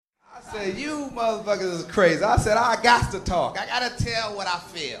said, you motherfuckers is crazy. I said, I got to talk. I got to tell what I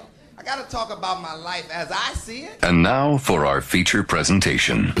feel. I got to talk about my life as I see it. And now for our feature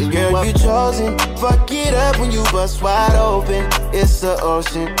presentation. Girl, you chosen. Fuck it up when you bust wide open. It's the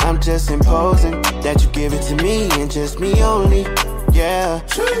ocean. I'm just imposing that you give it to me and just me only. Yeah.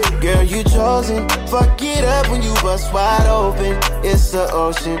 Girl, you chosen. Fuck it up when you bust wide open. It's the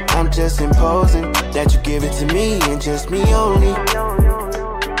ocean. I'm just imposing that you give it to me and just me only.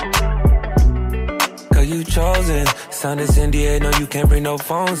 Girl, you chosen. Sound is in the air, no, you can't bring no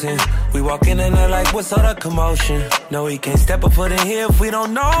phones in. We walk in and they're like, what's all the commotion? No, he can't step a foot in here if we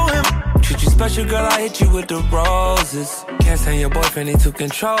don't know him. Treat you special, girl, I hit you with the roses. Can't stand your boyfriend, he too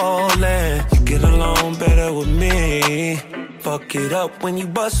controlling. You get along better with me. Fuck it up when you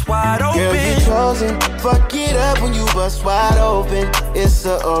bust wide open. Girl, you chosen. Fuck it up when you bust wide open. It's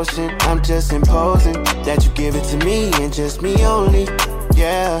the ocean. I'm just imposing that you give it to me and just me only.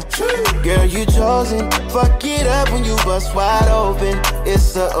 Yeah. Girl, you chosen. Fuck it up when you bust wide open.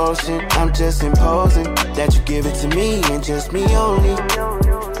 It's the ocean. I'm just imposing that you give it to me and just me only.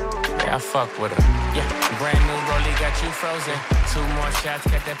 Yeah, I fuck with her. Yeah, brand new rollie got you frozen. 2 more shots,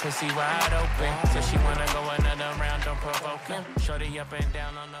 got that pussy wide open. So she wanna go another round, don't provoke him. Shorty up and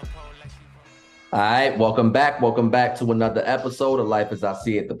down on the pole like she. All right, welcome back to another episode of Life as I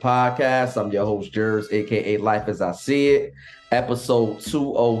See It, the podcast. I'm your host, Jers, aka Life as I See It, episode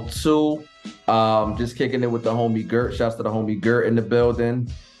 202. Just kicking it with the homie Gert. Shouts to the homie Gert in the building.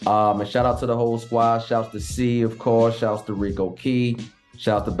 And shout out to the whole squad. Shouts to C, of course. Shouts to Rico Key.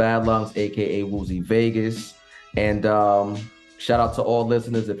 Shout out to Bad Lungs, aka Woozy Vegas. And shout out to all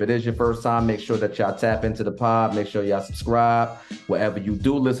listeners. If it is your first time, make sure that y'all tap into the pod. Make sure y'all subscribe wherever you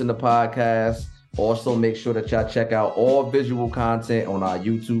do listen to podcasts. Also, make sure that y'all check out all visual content on our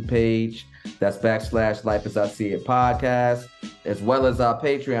YouTube page. That's / Life as I See It podcast, as well as our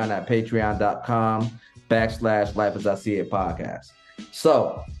Patreon at patreon.com / Life as I See It podcast.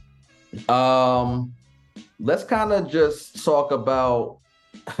 So, let's kind of just talk about,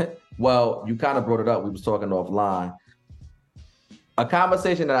 well, you kind of brought it up. We was talking offline. A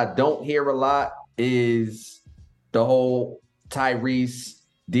conversation that I don't hear a lot is the whole Tyrees,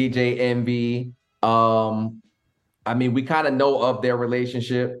 DJ Envy. I mean, we kind of know of their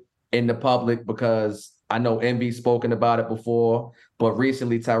relationship in the public because I know Envy's spoken about it before, but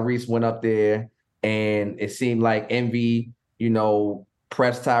recently Tyrees went up there and it seemed like Envy,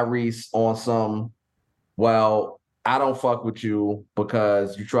 pressed Tyrees on some, well, I don't fuck with you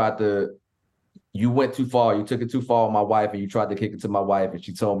because you went too far. You took it too far with my wife and you tried to kick it to my wife and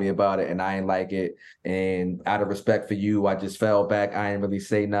she told me about it and I ain't like it. And out of respect for you, I just fell back. I ain't really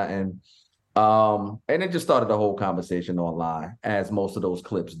say nothing. And it just started the whole conversation online, as most of those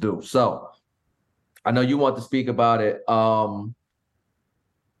clips do. So I know you want to speak about it. I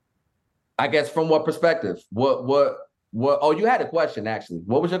guess from what perspective? What? Oh, you had a question actually.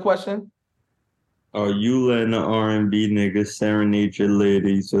 What was your question? Are you letting an R&B nigga serenade your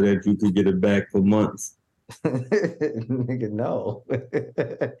lady so that you could get it back for months? Nigga, no.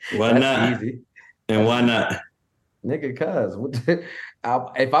 Why not? Easy. And why not? Nigga, cuz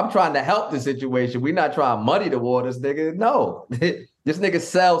if I'm trying to help the situation, we not trying to muddy the waters, nigga. No. This nigga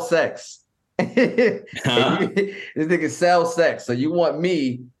sell sex. This nigga sell sex. So you want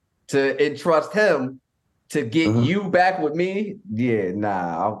me to entrust him to get you back with me? Yeah,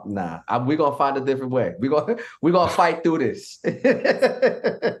 nah. We're gonna find a different way. We're gonna fight through this.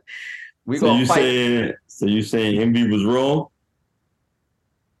 So you saying Envy was wrong?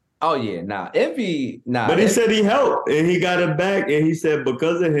 Oh yeah, Envy, But he said he helped and he got it back, and he said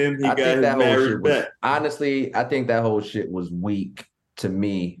because of him he got his marriage back. Honestly, I think that whole shit was weak to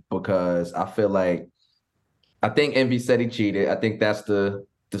me because I think Envy said he cheated. I think that's the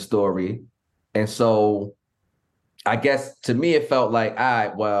story, and so I guess to me it felt like, all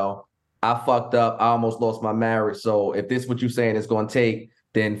right, well, I fucked up. I almost lost my marriage. So if this is what you're saying it's going to take,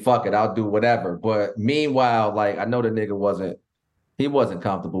 then fuck it. I'll do whatever. But meanwhile, I know the nigga wasn't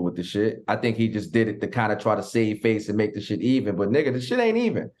comfortable with the shit. I think he just did it to kind of try to save face and make the shit even. But nigga, the shit ain't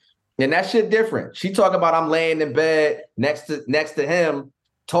even. And that shit different. She talking about I'm laying in bed next to him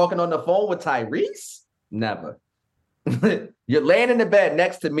talking on the phone with Tyrees? Never. You're laying in the bed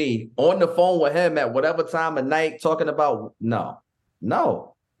next to me on the phone with him at whatever time of night talking about no.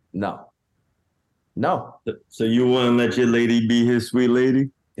 So you want to let your lady be his sweet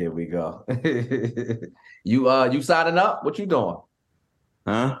lady? Here we go. You signing up? What you doing?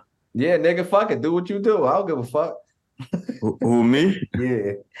 Huh? Yeah, nigga, fuck it. Do what you do. I don't give a fuck. Who, me?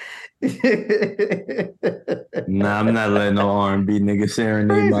 Yeah. Nah, I'm not letting no R&B nigga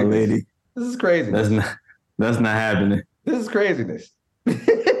serenade my lady. This is crazy. That's not happening. This is craziness.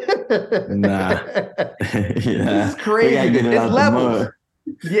 Nah. This is crazy. It's levels.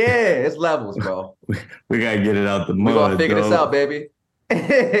 Yeah, it's levels, bro. We gotta get it out the mud. We're gonna figure this out, baby.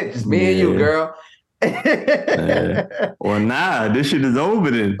 Just me and you, girl. Or nah, this shit is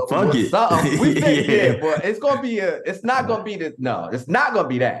over then. Fuck it. We think but it's gonna be it's not gonna be it's not gonna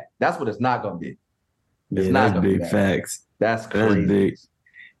be that. That's what it's not gonna be. It's not that's big facts. That's crazy. That's big.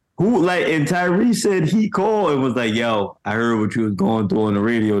 Who and Tyrees said he called and was like, yo, I heard what you was going through on the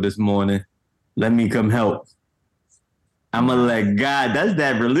radio this morning. Let me come help. I'm gonna let God, that's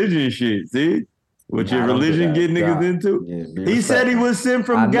that religion shit, see? What your religion get niggas into? Yeah, he said he was sent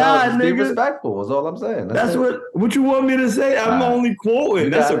from God, nigga. Be respectful is all I'm saying. That's what you want me to say? I'm only quoting.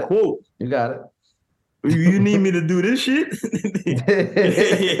 That's a quote. You got it. You need me to do this shit? Yeah,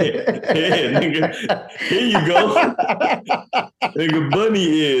 nigga. Here you go. Nigga, bunny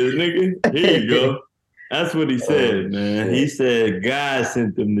ears, nigga. Here you go. That's what he said, man. Shit. He said God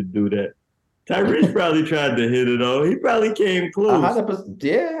sent him to do that. Tyrees probably tried to hit it all. He probably came close. 100%.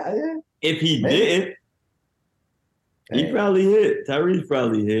 Yeah. If he didn't, he probably hit. Tyrees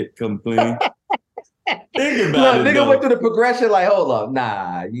probably hit. Come clean. Think about it. Nigga went through the progression like, hold up,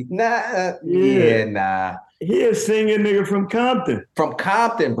 nah. He a singing nigga from Compton. From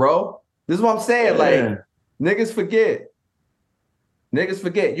Compton, bro. This is what I'm saying. Like, niggas forget.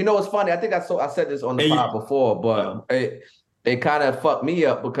 You know what's funny? I think I said this on the pod before, but it kind of fucked me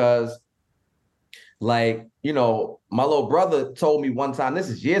up because, like, you know, my little brother told me one time, this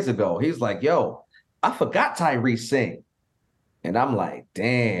is years ago, he's like, yo, I forgot Tyrees sing. And I'm like,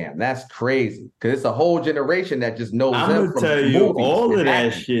 damn, that's crazy. Because it's a whole generation that just knows him. I'm going to tell you, all of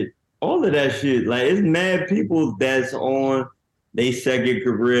that shit, like, it's mad people that's on their second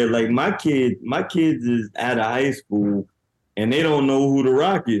career. Like, my kids is out of high school, and they don't know who The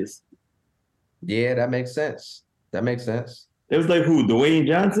Rock is. Yeah, that makes sense. It was like, who, Dwayne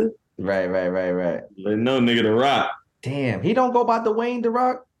Johnson? Right. Like, no, nigga, The Rock. Damn, he don't go by Dwayne The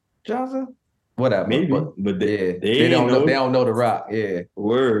Rock Johnson? Whatever. Maybe, but they don't know. They don't know The Rock. Yeah.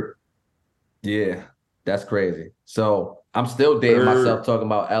 Word. Yeah, that's crazy. So I'm still dating myself talking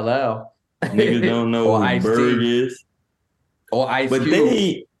about LL. Niggas don't know who Bird is. Or Ice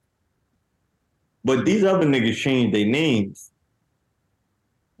Cube. But these other niggas changed their names.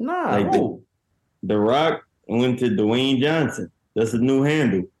 Nah, like the Rock went to Dwayne Johnson. That's a new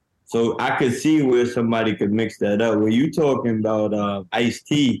handle. So I could see where somebody could mix that up. Where you talking about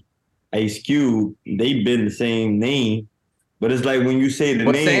Ice-T, Ice Cube, they've been the same name. But it's like when you say the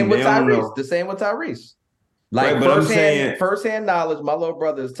name, they don't know. The same with Tyrees. Like, right, first-hand knowledge, my little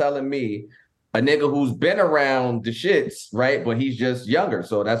brother is telling me a nigga who's been around the shits, right? But he's just younger.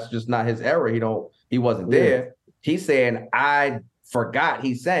 So that's just not his era. He wasn't there. He's saying, I forgot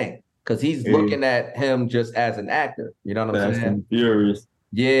he sang. Because he's looking at him just as an actor. You know what I'm saying? Fast and Furious.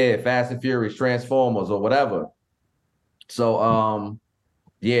 Yeah, Fast and Furious, Transformers, or whatever. So,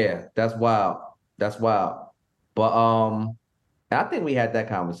 yeah, that's wild. But I think we had that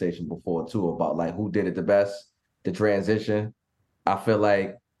conversation before too about like who did it the best, the transition. I feel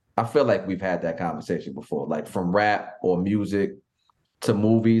like we've had that conversation before, like from rap or music to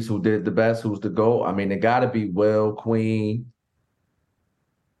movies, who did it the best, who's the GOAT. I mean, it gotta be Will, Queen,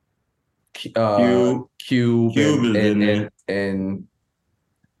 Cube and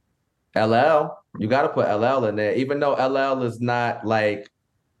LL. You gotta put LL in there, even though LL is not like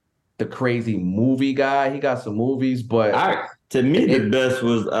the crazy movie guy. He got some movies, but to me the best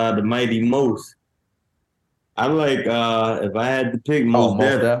was the Mighty Most. I like if I had to pick Most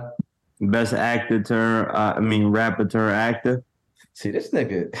Def, best actor turn rapper turn actor. See, this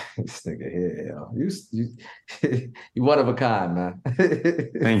nigga here, yo. You one of a kind, man.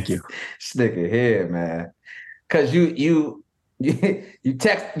 Thank you. This nigga here, man. Cause you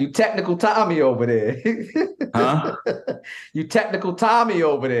technical Tommy over there. Huh? You technical Tommy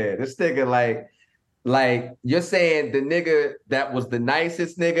over there. This nigga like you're saying the nigga that was the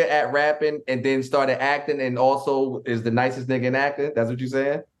nicest nigga at rapping and then started acting and also is the nicest nigga in acting. That's what you're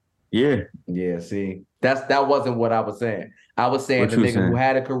saying? Yeah. Yeah, see. That wasn't what I was saying. I was saying the nigga who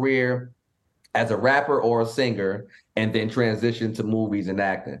had a career as a rapper or a singer and then transitioned to movies and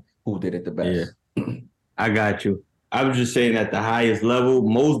acting. Who did it the best? Yeah. I got you. I was just saying at the highest level,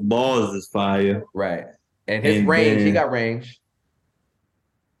 Most Balls is fire. Right. And his range, he got range.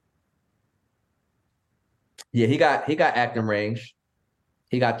 Yeah, he got acting range.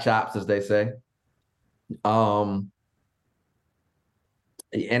 He got chops, as they say. And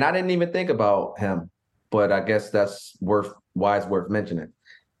I didn't even think about him, but I guess that's worth mentioning.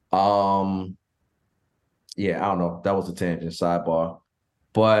 Yeah, I don't know. That was a tangent, sidebar.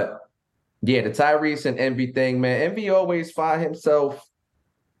 But yeah, the Tyrees and Envy thing, man. Envy always find himself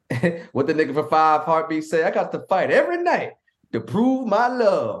what the nigga for 5 Heartbeats say? I got to fight every night to prove my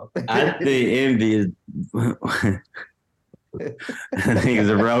love. I think envy is I think it's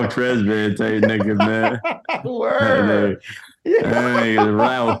a Ralph Tresvant type nigga, man. Word. That nigga's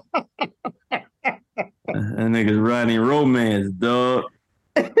Ralph. That nigga's Ronnie Romance, dog.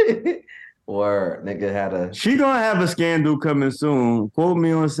 Word. Nigga had a... She gonna have a scandal coming soon. Quote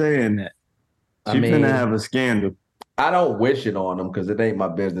me on saying that. She finna have a scandal. I don't wish it on them because it ain't my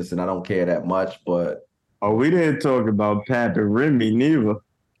business and I don't care that much, but... Oh, we didn't talk about Pat and Remy neither.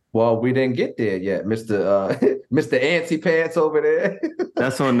 Well, we didn't get there yet, Mr. Mr. Antsy Pants over there.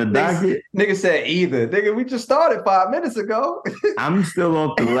 That's on the docket. Nigga said either. Nigga, we just started 5 minutes ago. I'm still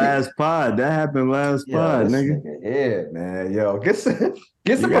off the last pod. That happened last pod, nigga. Yeah, man. Yo, get some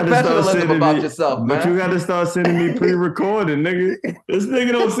professionalism about yourself, man. But you gotta start sending me pre-recorded, nigga. This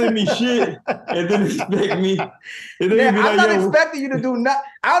nigga don't send me shit and then expect me. Man, I'm not expecting you to do nothing.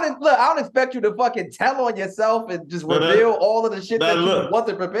 I don't expect you to fucking tell on yourself and just reveal all of the shit that you want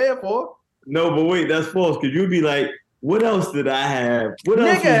to prepare for. No, but wait, that's false. Because you'd be like, what else did I have? What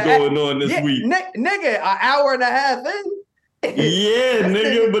else was going on this week? Nigga, an hour and a half in. Yeah,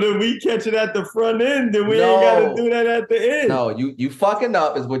 nigga, but if we catch it at the front end, then we ain't gotta do that at the end. No, you fucking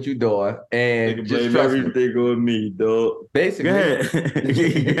up is what you doing. And nigga, just blame everything on me, dog. Basically.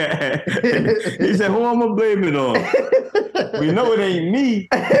 He said, who am I blaming on? We know it ain't me.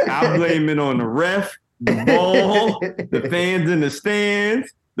 I'm blaming on the ref, the ball, the fans in the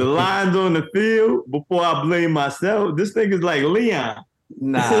stands, the lines on the field before I blame myself. This nigga's like Leon.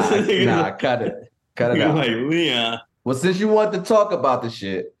 Nah, cut it. Cut it out. Like Leon. Well, since you want to talk about the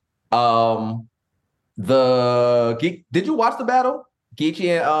shit, did you watch the battle?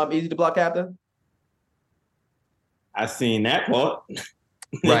 Geechee and Easy to Block Captain? I seen that part.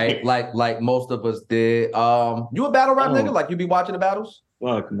 Right, like most of us did. You a battle rap nigga? Like you be watching the battles?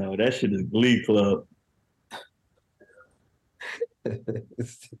 Fuck no, that shit is Glee Club.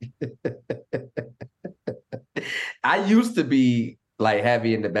 I used to be like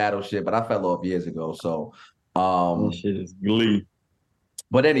heavy in the battle shit, but I fell off years ago. So that shit is Glee.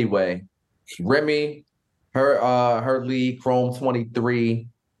 But anyway, Remy, her lead, Chrome 23.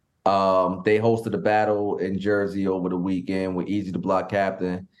 They hosted a battle in Jersey over the weekend with Easy to Block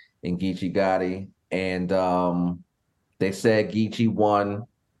Captain and Geechee Gotti. And they said Geechee won.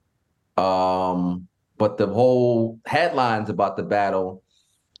 But the whole headlines about the battle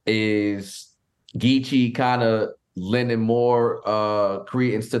is Geechee kind of lending more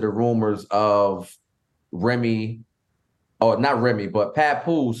credence to the rumors of Remy, or not Remy, but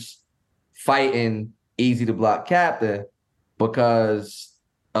Papoose fighting Easy to Block Captain because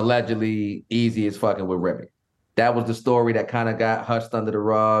allegedly Easy is fucking with Remy. That was the story that kind of got hushed under the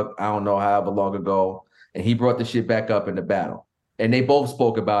rug, I don't know however long ago, and he brought the shit back up in the battle. And they both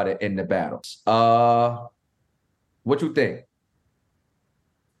spoke about it in the battles. What you think?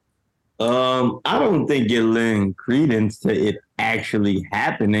 I don't think it lend credence to it actually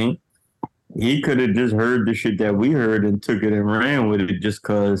happening. He could have just heard the shit that we heard and took it and ran with it just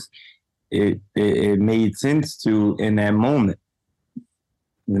because it made sense to in that moment.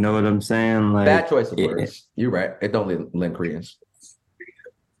 You know what I'm saying? Like, bad choice of words. You're right. It don't lend credence.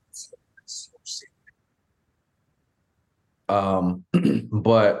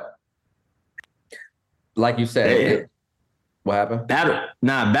 But like you said, what happened?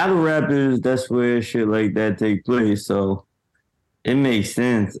 Battle rap that's where shit like that take place. So it makes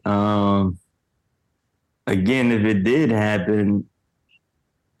sense. Again, if it did happen,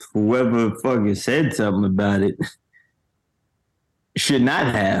 whoever fucking said something about it should not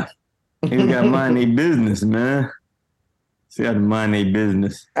have. They got to mind their business, man. They got to mind their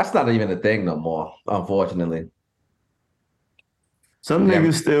business. That's not even a thing no more, unfortunately. Some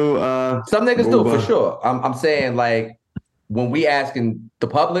niggas still. Some niggas do, for sure. I'm saying, like, when we asking the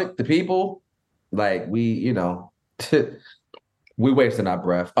public, the people, like, we wasting our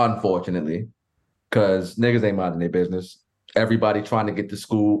breath, unfortunately, because niggas ain't minding their business. Everybody trying to get to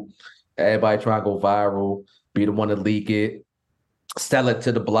school. Everybody trying to go viral, be the one to leak it, sell it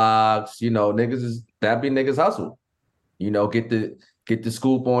to the blogs. That'd be niggas hustle. Get the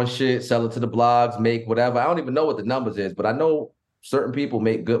scoop on shit, sell it to the blogs, make whatever. I don't even know what the numbers is, but I know certain people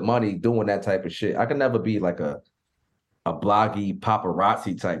make good money doing that type of shit. I could never be like a bloggy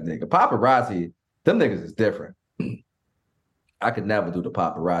paparazzi type nigga. Paparazzi, them niggas is different. I could never do the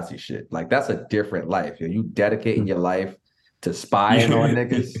paparazzi shit. Like, that's a different life. You dedicating your life to spying on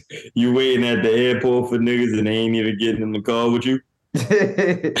niggas. You waiting at the airport for niggas and they ain't even getting in the car with you.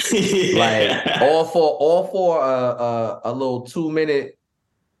 Like, all for a little 2-minute,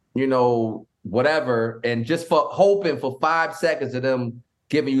 whatever, and just for hoping for 5 seconds of them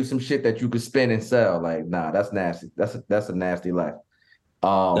giving you some shit that you could spend and sell. Like, nah, that's nasty. That's a nasty life.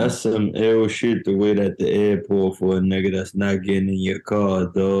 That's some ill shit to wait at the airport for a nigga that's not getting in your car,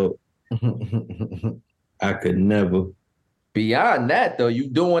 dog. I could never. Beyond that, though, you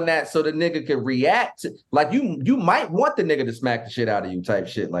doing that so the nigga can react to, like you might want the nigga to smack the shit out of you type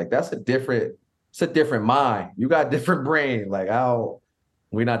shit. Like it's a different mind. You got a different brain. Like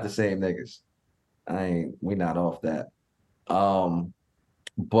we not the same niggas. We not off that.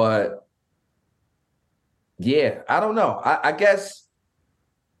 But yeah, I don't know. I guess,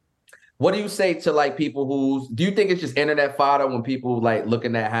 what do you say to like people do you think it's just internet fodder when people like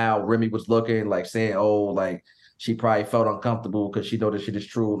looking at how Remy was looking, like saying, oh, like she probably felt uncomfortable because she know this shit is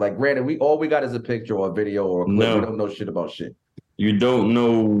true. Like, granted, all we got is a picture or a video or a clip. No. We don't know shit about shit. You don't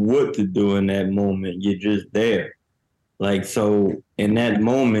know what to do in that moment. You're just there. Like, so in that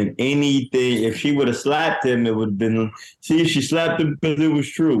moment, anything, if she would have slapped him, it would have been, see, she slapped him because it was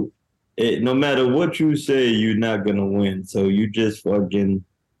true. No matter what you say, you're not going to win. So you just fucking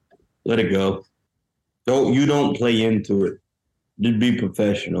let it go. You don't play into it. Just be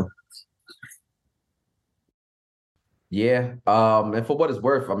professional. Yeah. And for what it's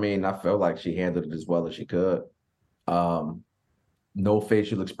worth, I mean, I felt like she handled it as well as she could. No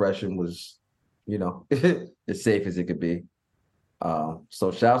facial expression was, as safe as it could be.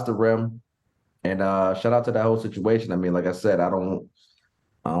 So shouts to Rem, and shout out to that whole situation. I mean, like I said, I don't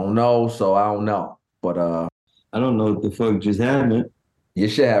know, so I don't know. But I don't know what the fuck just happened. Your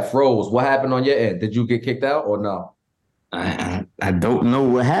shit had froze. What happened on your end? Did you get kicked out or no? I don't know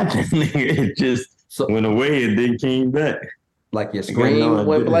what happened. It just went away and then came back. Like your screen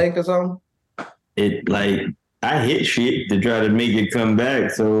went blank or something? It like I hit shit to try to make it come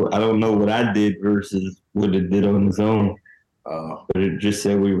back, so I don't know what I did versus what it did on its own. But it just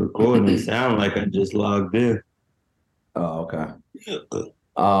said we recording. It sounded like I just logged in. Oh, okay.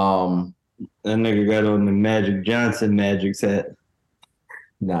 That nigga got on the Magic Johnson Magic hat.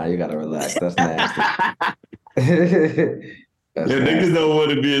 Nah, you gotta relax. That's nasty. Niggas don't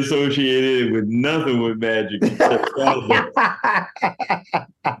want to be associated with nothing with magic.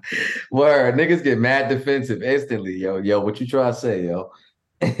 Word, niggas get mad defensive instantly, yo. What you try to say, yo?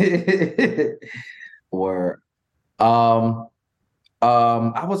 Word. I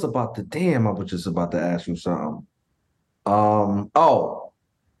was just about to ask you something. Shakur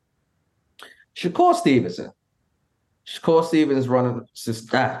Stevenson. Shakur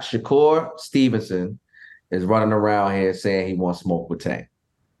Stevenson is running around here saying he wants smoke with Tank.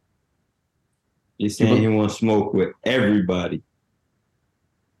 He's saying he wants smoke with everybody.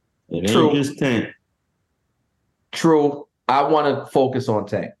 It ain't just Tank. True. I want to focus on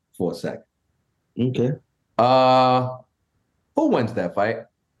Tank for a second. Okay. Who wins that fight?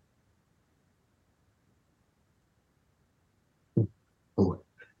 Who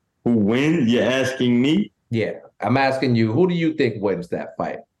wins? You're asking me? Yeah, I'm asking you. Who do you think wins that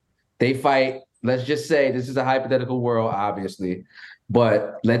fight? They fight. Let's just say this is a hypothetical world, obviously,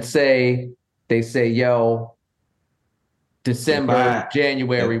 but let's say they say, "Yo, December,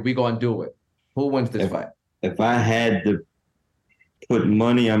 January, we gonna do it." Who wins this fight? If I had to put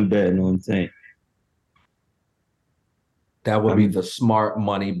money, I'm betting on Tank. That would be the smart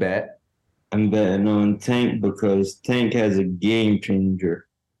money bet. I'm betting on Tank because Tank has a game changer.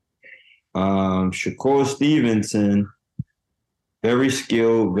 Shakur Stevenson, very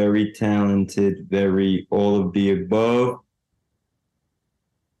skilled, very talented, very all of the above.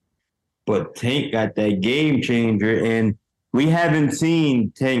 But Tank got that game changer, and we haven't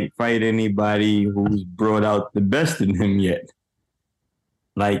seen Tank fight anybody who's brought out the best in him yet.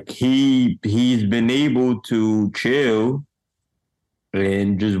 Like he's been able to chill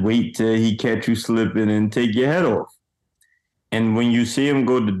and just wait till he catch you slipping and take your head off. And when you see him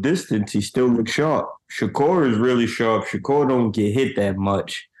go the distance, he still looks sharp. Shakur is really sharp. Shakur don't get hit that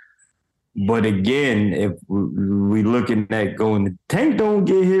much. But again, if we looking at going, Tank don't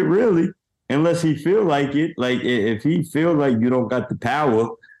get hit really, unless he feel like it. Like if he feel like you don't got the power,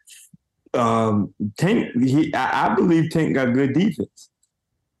 Tank. I believe Tank got good defense.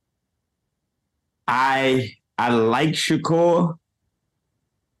 I like Shakur,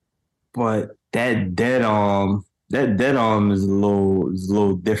 but that dead arm is a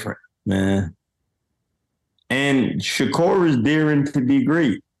little different, man. And Shakur is daring to be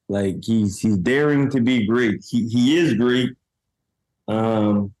great. Like he's daring to be great. He is great.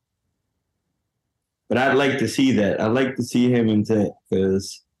 But I'd like to see that. I'd like to see him in Tank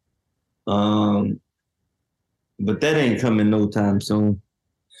because but that ain't coming no time soon.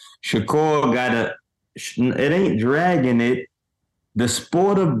 Shakur it ain't dragging it. The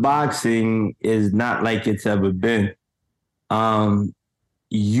sport of boxing is not like it's ever been.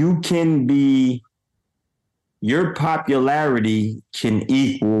 your popularity can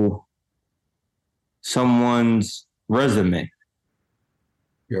equal someone's resume.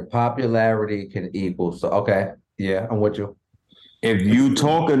 Your popularity can equal. So, okay. Yeah, I'm with you. If you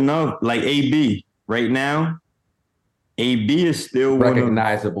talk enough, like AB, right now, AB is still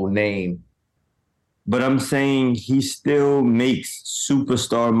recognizable name. But I'm saying he still makes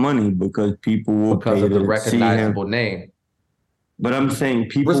superstar money because people will because pay of the to recognizable see him. name. But I'm saying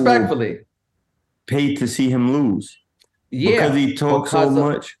people respectfully will pay to see him lose. Yeah, because he talks so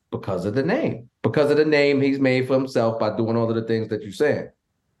much. Because of the name. Because of the name he's made for himself by doing all of the things that you're saying.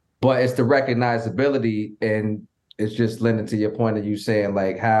 But it's the recognizability, and it's just lending to your point of you saying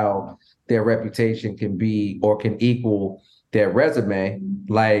like how their reputation can be or can equal their resume.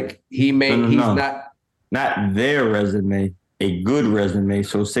 Like he's not their resume, a good resume.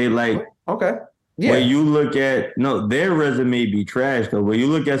 So say like okay. Yeah. Where you look at their resume be trash though. Where you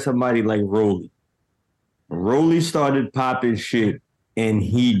look at somebody like Rolly started popping shit and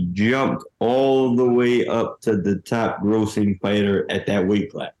he jumped all the way up to the top grossing fighter at that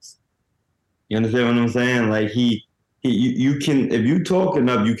weight class. You understand what I'm saying? Like you can, if you talk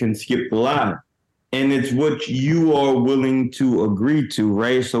enough, you can skip the line. And it's what you are willing to agree to,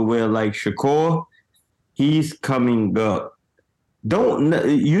 right? So where like Shakur, he's coming up.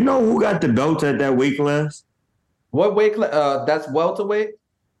 You know who got the belts at that weight class? What weight class? That's welterweight?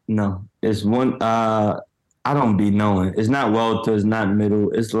 No, it's one. I don't be knowing. It's not welter. It's not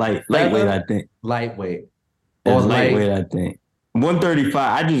middle. It's lightweight. I think lightweight. It's lightweight. I think 135.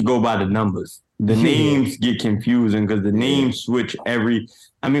 I just go by the numbers. The names get confusing because the names switch every.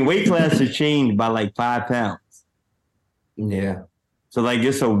 I mean, weight classes change by like 5 pounds. Yeah. So like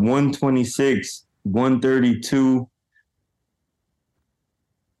it's a 126, 132.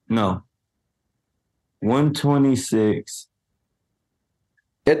 No. 126.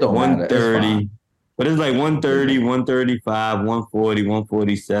 It don't 130. But it's like 130, 135, 140,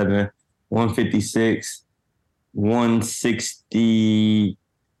 147, 156, 160.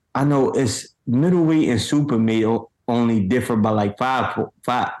 I know it's middleweight and super middle only differ by like 3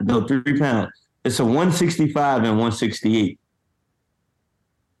 pounds. It's a 165 and 168.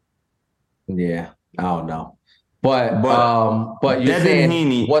 Yeah, I don't know. But you're Devin saying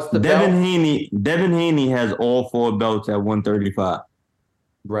Haney, what's the Devin belt? Devin Haney has all 4 belts at 135.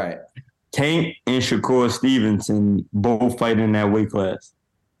 Right. Tank and Shakur Stevenson both fight in that weight class.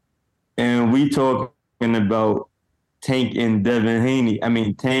 And we talking about Tank and Devin Haney. I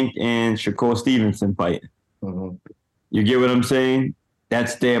mean, Tank and Shakur Stevenson fighting. Mm-hmm. You get what I'm saying?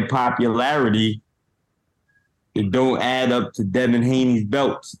 That's their popularity. It don't add up to Devin Haney's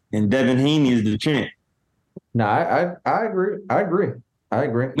belts. And Devin Haney is the champ. No, I agree. I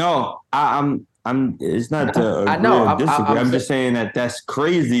agree. No, I'm it's not to agree I know. or disagree. I'm just saying that that's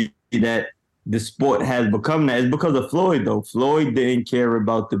crazy that the sport has become that. It's because of Floyd, though. Floyd didn't care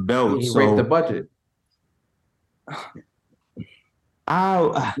about the belt. He raped the budget.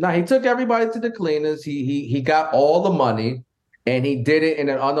 He took everybody to the cleaners. He got all the money, and he did it in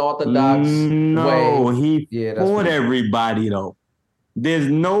an unorthodox way. No, he fought everybody, though. There's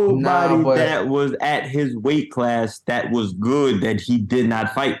nobody that was at his weight class that was good that he did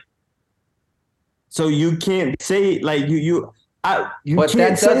not fight. So you can't say like you but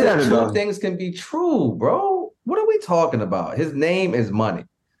can't say that two about things can be true, bro. What are we talking about? His name is money.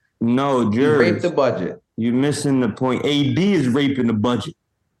 No, He raped the budget. You're missing the point. AB is raping the budget.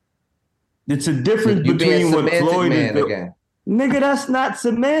 It's a difference between what Floyd is doing. Nigga, that's not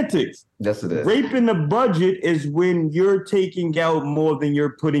semantics. Yes, it is. Raping the budget is when you're taking out more than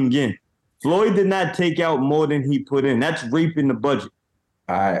you're putting in. Floyd did not take out more than he put in. That's raping the budget.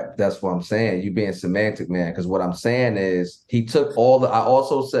 All right, that's what I'm saying. You being semantic, man. Because what I'm saying is he took all I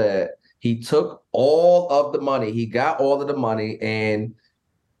also said he took all of the money. He got all of the money, and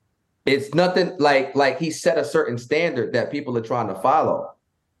it's nothing like he set a certain standard that people are trying to follow.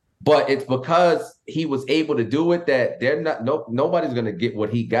 But it's because he was able to do it that nobody's going to get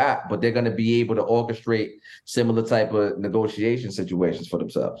what he got, but they're going to be able to orchestrate similar type of negotiation situations for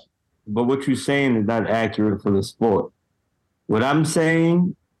themselves. But what you're saying is not accurate for the sport. What I'm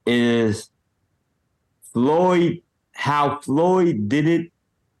saying is how Floyd did it.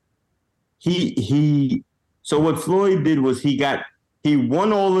 So what Floyd did was he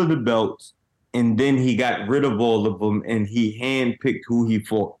won all of the belts, and then he got rid of all of them, and he handpicked who he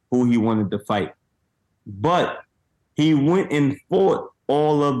wanted to fight. But he went and fought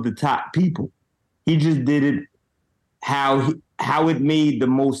all of the top people. He just did it how it made the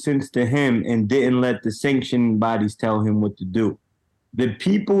most sense to him and didn't let the sanctioning bodies tell him what to do. The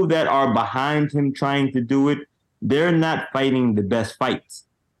people that are behind him trying to do it, they're not fighting the best fights.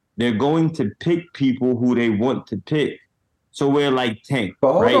 They're going to pick people who they want to pick. So we're like Tank.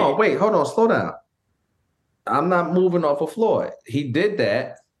 But hold right? hold on, slow down. I'm not moving off of Floyd. He did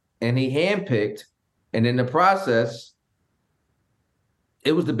that, and he handpicked, and in the process,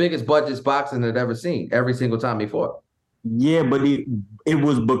 it was the biggest budgets boxing had ever seen every single time he fought. Yeah, but it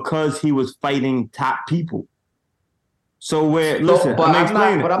was because he was fighting top people. So listen, I'm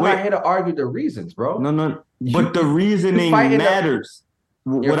not here to argue the reasons, bro. No. But the reasoning matters.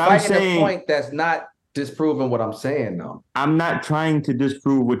 You're fighting a point that's not disproving what I'm saying, though. I'm not trying to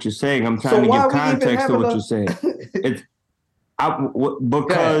disprove what you're saying. I'm trying to give context to what you're saying.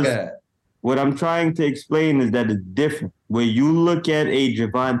 Because what I'm trying to explain is that it's different. When you look at a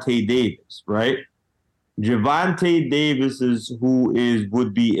Gervonta Davis, right? Gervonta Davis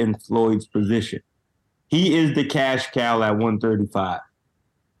would be in Floyd's position. He is the cash cow at 135.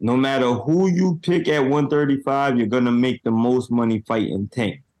 No matter who you pick at 135, you're going to make the most money fighting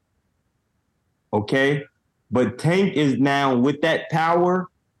Tank. Okay? But Tank is now, with that power,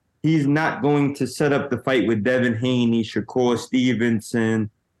 he's not going to set up the fight with Devin Haney, Shakur Stevenson,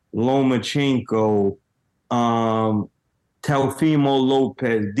 Lomachenko, Teofimo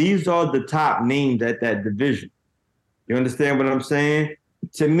Lopez. These are the top names at that division. You understand what I'm saying?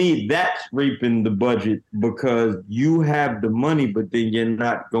 To me, that's reaping the budget because you have the money, but then you're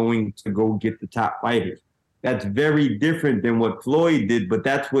not going to go get the top fighters. That's very different than what Floyd did, but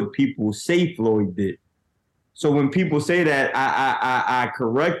that's what people say Floyd did. So when people say that, I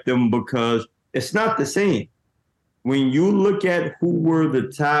correct them because it's not the same. When you look at who were the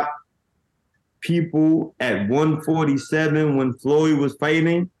top people at 147 when Floyd was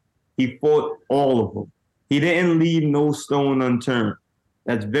fighting, he fought all of them. He didn't leave no stone unturned.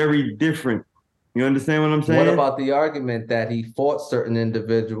 That's very different. You understand what I'm saying? What about the argument that he fought certain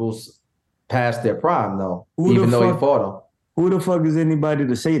individuals past their prime, though, even though he fought them? Who the fuck is anybody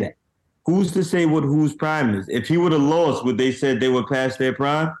to say that? Who's to say whose prime is? If he would have lost, would they said they were past their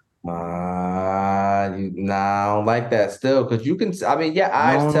prime? I don't like that still, because you can. I mean, your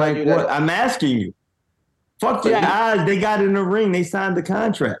eyes tell you that. I'm asking you. Fuck your eyes. They got in the ring. They signed the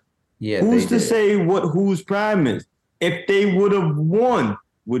contract. Yeah. Who's to say whose prime is? If they would have won,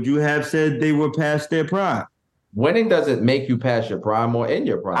 would you have said they were past their prime? Winning doesn't make you past your prime or in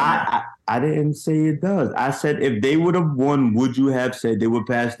your prime. I didn't say it does. I said if they would have won, would you have said they were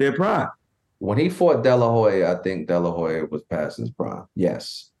past their prime? When he fought De La Hoya, I think De La Hoya was past his prime.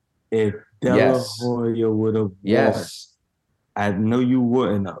 Yes. If De La Hoya would have won, I know you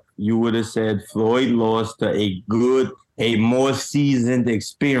wouldn't have. You would have said Floyd lost to a more seasoned,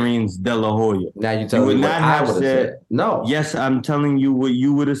 experienced De La Hoya. Now you tell me what I would have said. No. Yes, I'm telling you what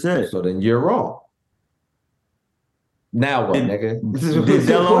you would have said. So then you're wrong. Now what, nigga?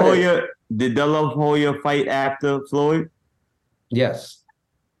 Did De La Hoya fight after Floyd? Yes.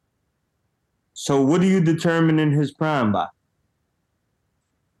 So what are you determining his prime by?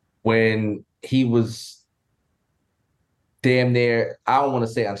 When he was damn near, I don't want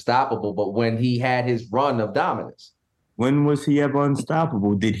to say unstoppable, but when he had his run of dominance. When was he ever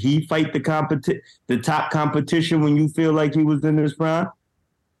unstoppable? Did he fight the top competition when you feel like he was in his prime?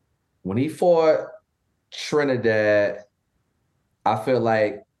 When he fought Trinidad, I feel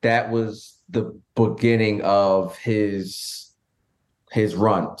like that was the beginning of his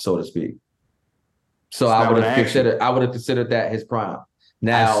run, so to speak. So I would have considered that his prime.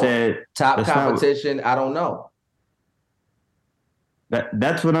 Now, top competition, I don't know.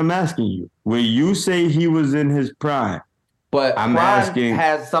 That's what I'm asking you. Where you say he was in his prime, but I'm asking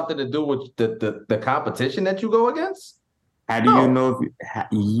has something to do with the competition that you go against. How do you know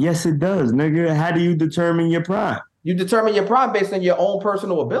yes, it does, nigga. How do you determine your prime? You determine your prime based on your own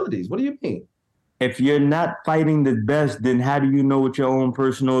personal abilities. What do you mean? If you're not fighting the best, then how do you know what your own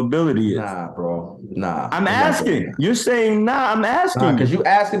personal ability is? Nah, bro. Nah. I'm asking. You're saying nah, I'm asking. Because you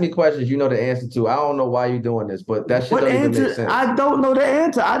asking me questions you know the answer to. I don't know why you're doing this, but that shit don't even make sense. I don't know the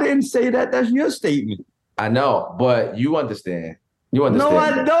answer. I didn't say that. That's your statement. I know, but you understand. You understand. No,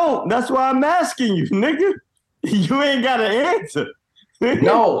 I don't. That's why I'm asking you, nigga. You ain't got an answer.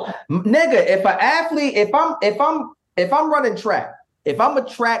 No, nigga, if an athlete, if I'm running track, if I'm a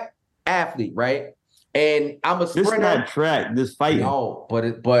track athlete, right? And I'm a sprinter. This not track, this fighting. No, but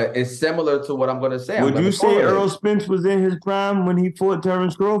it's similar to what I'm going to say. Would you say Earl Spence was in his prime when he fought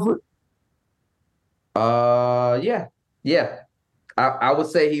Terrence Crawford? Yeah. I would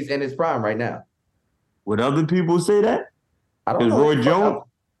say he's in his prime right now. Would other people say that? I don't know.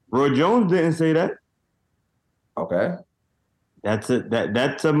 Roy Jones didn't say that. Okay.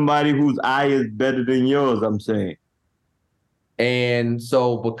 That's somebody whose eye is better than yours, I'm saying. And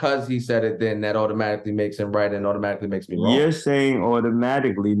so because he said it, then that automatically makes him right and automatically makes me wrong. You're saying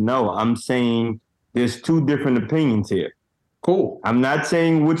automatically. No, I'm saying there's two different opinions here. Cool. I'm not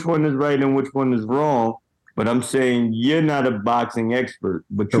saying which one is right and which one is wrong, but I'm saying you're not a boxing expert,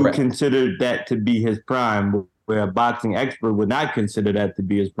 but Correct. you consider that to be his prime, where a boxing expert would not consider that to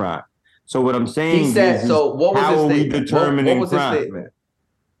be his prime. So what I'm saying He said, so what was how his are we statement? determining What was his prime? statement?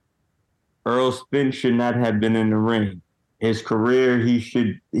 Earl Spence should not have been in the ring. His career, he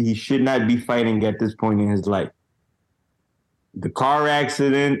should not be fighting at this point in his life. The car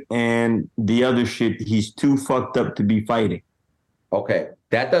accident and the other shit, he's too fucked up to be fighting. Okay,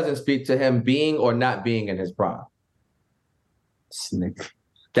 that doesn't speak to him being or not being in his prime.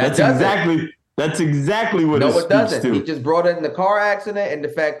 That's exactly what No, it it doesn't. to. He just brought in the car accident and the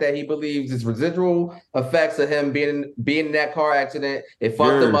fact that he believes his residual effects of him being in that car accident, it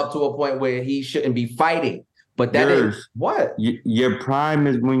fucked him up to a point where he shouldn't be fighting. But that is what? Your prime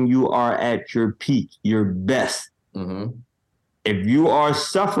is when you are at your peak, your best. Mm-hmm. If you are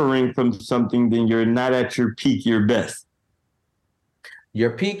suffering from something, then you're not at your peak, your best.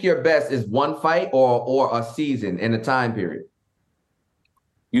 Your peak, your best is one fight or a season in a time period.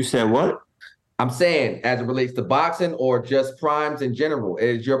 You said what? I'm saying as it relates to boxing or just primes in general.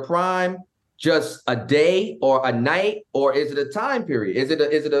 Is your prime just a day or a night, or is it a time period? Is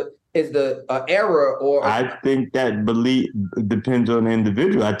the era or? I think that belief depends on the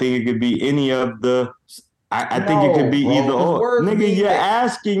individual. I think it could be any of the. I think it could be either or. Nigga, you're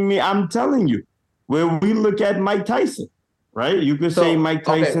asking me. I'm telling you. Where we look at Mike Tyson, right? You could say Mike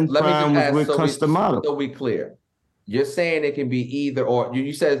Tyson's prime was with Customato. So we clear. You're saying it can be either or.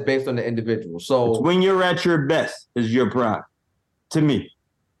 You said it's based on the individual. So it's when you're at your best is your prime. To me,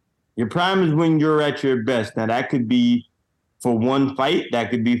 your prime is when you're at your best. Now that could be for one fight.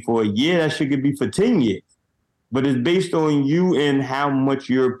 That could be for a year. That shit could be for 10 years. But it's based on you and how much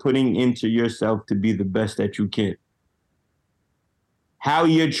you're putting into yourself to be the best that you can. How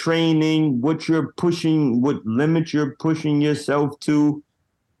you're training, what you're pushing, what limits you're pushing yourself to,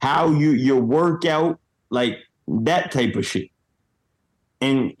 how your workout, like that type of shit.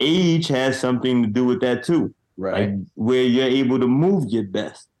 And age has something to do with that too. Right. Like where you're able to move your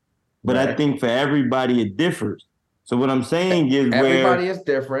best. But I think for everybody it differs. So what I'm saying is everybody is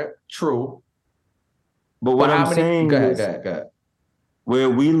different, true. But what I'm saying is go ahead. Where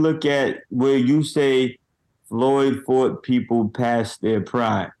we look at where you say Floyd fought people past their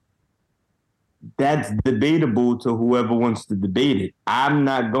prime. That's debatable to whoever wants to debate it. I'm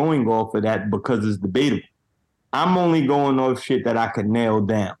not going off of that because it's debatable. I'm only going off shit that I can nail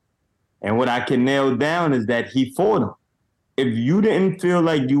down. And what I can nail down is that he fought him. If you didn't feel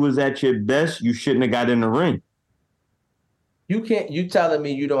like you was at your best, you shouldn't have got in the ring. You telling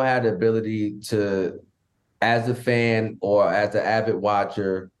me you don't have the ability to, as a fan or as an avid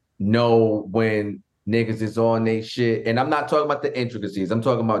watcher, know when niggas is on they shit? And I'm not talking about the intricacies. I'm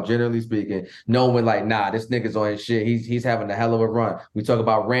talking about, generally speaking, knowing like, nah, this nigga's on his shit. He's having a hell of a run. We talk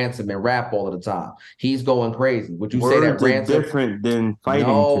about Ransom and rap all of the time. He's going crazy. Would you say that Ransom are different than fighting?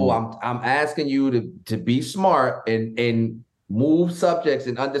 No, I'm asking you to be smart and move subjects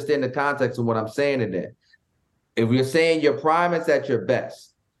and understand the context of what I'm saying in there. If you're saying your prime is at your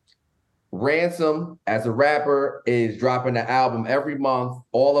best, Ransom, as a rapper, is dropping an album every month.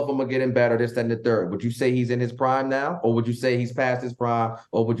 All of them are getting better, this, that, and the third. Would you say he's in his prime now? Or would you say he's past his prime?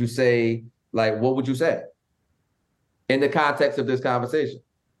 Or would you say, like, what would you say in the context of this conversation?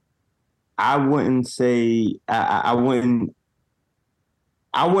 I wouldn't say, I wouldn't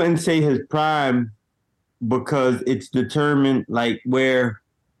say his prime because it's determined, like, where,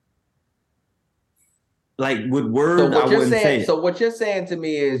 like with words, I wouldn't say it. So what you're saying to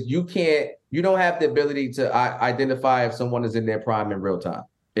me is you don't have the ability to identify if someone is in their prime in real time.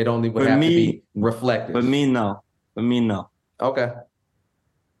 It only would have to be reflective. For me, no. Okay.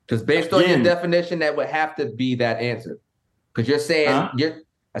 Because based on your definition, that would have to be that answer. Because you're saying,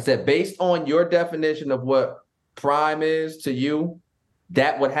 I said, based on your definition of what prime is to you,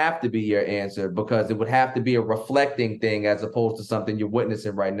 that would have to be your answer, because it would have to be a reflecting thing as opposed to something you're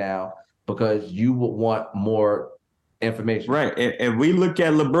witnessing right now, because you would want more information. Right. If we look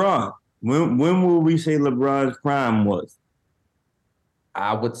at LeBron, when will we say LeBron's prime was?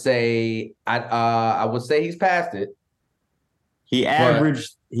 I would say he's past it. He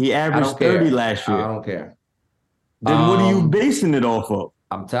averaged 30 last year. I don't care. Then what are you basing it off of?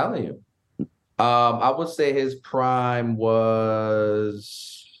 I'm telling you. I would say his prime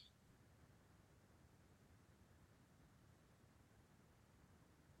was...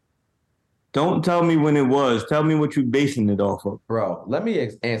 Don't tell me when it was. Tell me what you're basing it off of. Bro, let me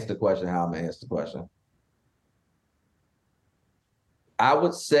answer the question how I'm going to answer the question. I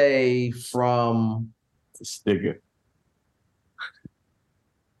would say from Sticker.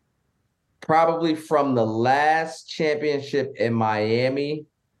 probably from the last championship in Miami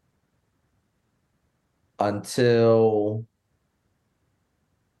until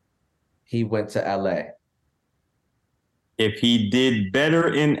he went to LA. If he did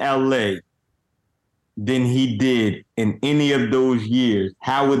better in LA than he did in any of those years,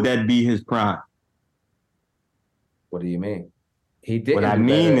 how would that be his prime? What do you mean? He didn't. What I do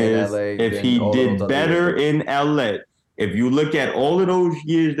better mean in is, LA if than he all of those did other better years. in LA, if you look at all of those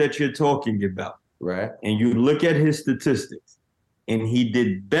years that you're talking about, Right. and you look at his statistics, and he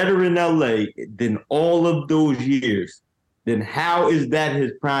did better in LA than all of those years, then how is that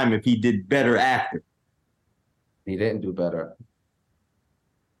his prime if he did better after? He didn't do better.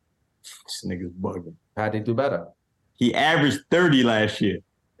 This nigga's bugging. How did he do better? He averaged 30 last year.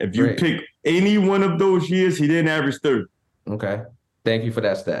 If you Great. pick any one of those years, he didn't average 30. Okay. Thank you for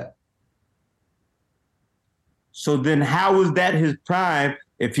that stat. So then how is that his prime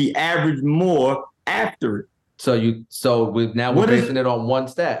if he averaged more after it? We're basing it on one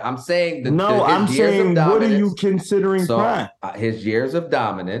stat. I'm saying I'm saying, what are you considering prime? His years of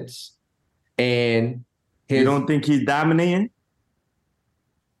dominance and you don't think he's dominating?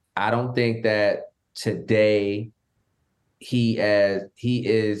 I don't think that today he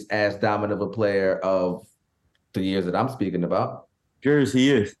is as dominant of a player of the years that I'm speaking about. Yes,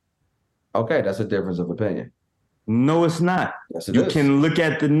 he is. Okay, that's a difference of opinion. No, it's not. Yes, it you is. can look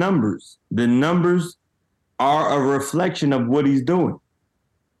at the numbers. The numbers are a reflection of what he's doing.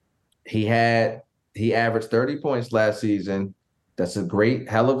 He averaged 30 points last season. That's a great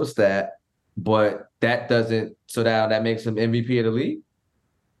hell of a stat, but that doesn't, so now that makes him MVP of the league?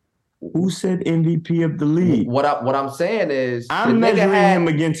 Who said MVP of the league? What I'm saying is I'm measuring him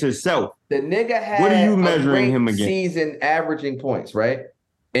against himself. The nigga had what are you measuring him against? Season averaging points, right?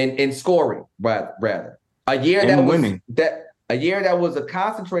 In scoring, rather. A year and that winning. A year that was a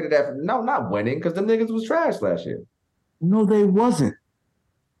concentrated effort. No, not winning, because the niggas was trash last year. No, they wasn't.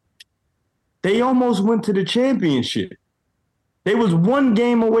 They almost went to the championship. They was one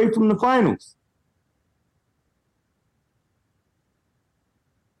game away from the finals.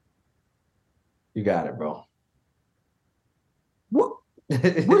 You got it, bro. What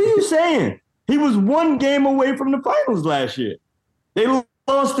are you saying? He was one game away from the finals last year. They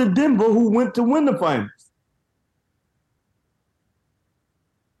lost to Denver, who went to win the finals.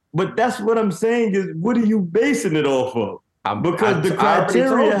 But that's what I'm saying is, what are you basing it off of? Because the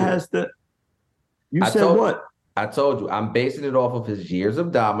criteria has to... You said what? I told you. I'm basing it off of his years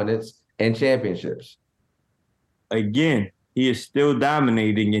of dominance and championships. Again, he is still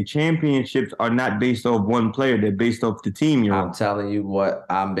dominating, and championships are not based off one player. They're based off the team you're on. I'm telling you what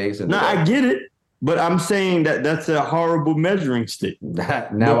I'm basing it off. I get it, but I'm saying that that's a horrible measuring stick.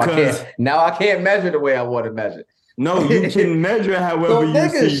 Now I can't measure the way I want to measure. No, you can measure however you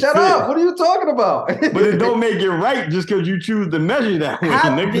see fit. Shut up. What are you talking about? But it don't make it right just because you choose to measure that way,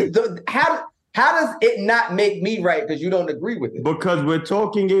 nigga. How does it not make me right because you don't agree with it? Because we're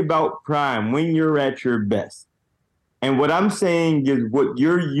talking about prime, when you're at your best. And what I'm saying is what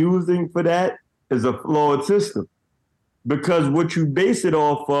you're using for that is a flawed system. Because what you base it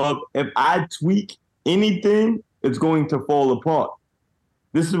off of, if I tweak anything, it's going to fall apart.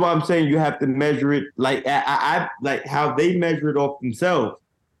 This is why I'm saying you have to measure it like I like how they measure it off themselves.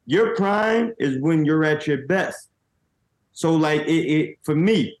 Your prime is when you're at your best. So like it for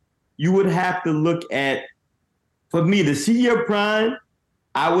me, you would have to look at, for me to see your prime,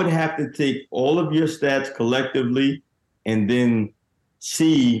 I would have to take all of your stats collectively and then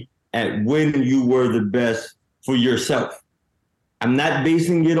see at when you were the best for yourself. I'm not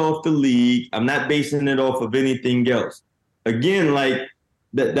basing it off the league. I'm not basing it off of anything else. Again, like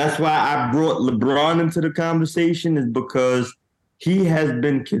that's why I brought LeBron into the conversation, is because he has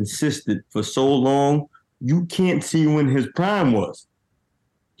been consistent for so long. You can't see when his prime was.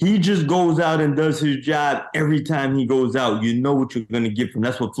 He just goes out and does his job every time he goes out. You know what you're going to get from him.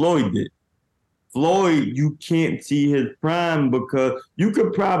 That's what Floyd did. Floyd, you can't see his prime because you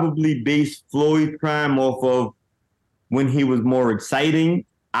could probably base Floyd's prime off of when he was more exciting.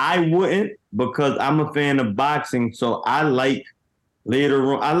 I wouldn't, because I'm a fan of boxing, so I like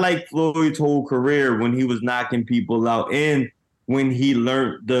Floyd's whole career when he was knocking people out and when he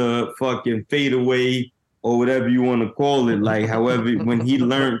learned the fucking fadeaway or whatever you want to call it, like however, when he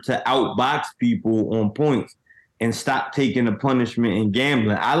learned to outbox people on points and stop taking the punishment and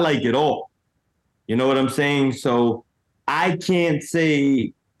gambling. I like it all. You know what I'm saying? So I can't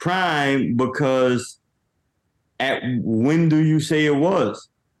say prime because at when do you say it was?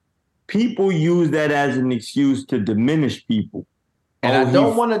 People use that as an excuse to diminish people. And I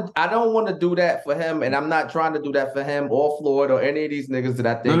don't want to do that for him, and I'm not trying to do that for him or Floyd or any of these niggas that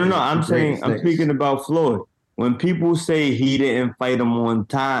I think. No. I'm speaking about Floyd. When people say he didn't fight him on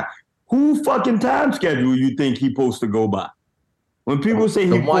time, who fucking time schedule you think he supposed to go by? When people say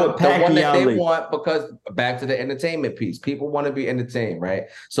he fought Pacquiao, the one that they want, because back to the entertainment piece, people want to be entertained, right?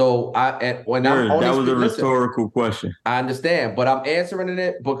 So that was a rhetorical question. I understand, but I'm answering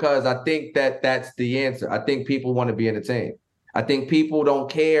it because I think that's the answer. I think people want to be entertained. I think people don't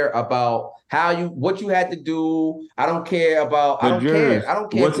care about what you had to do. I don't care about. I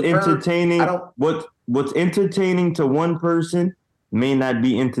don't care. What's entertaining? What's entertaining to one person may not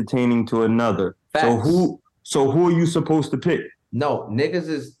be entertaining to another. Facts. So who are you supposed to pick? No, niggas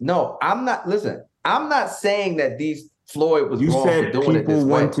is no. I'm not. Listen, I'm not saying that Floyd was wrong for doing it this way. You said people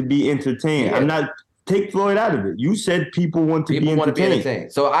want to be entertained. Yeah. I'm not. Take Floyd out of it. You said people want to be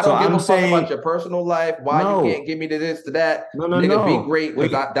entertained. So I don't give a fuck about your personal life. Why you can't give me to this, to that. Nigga, be great,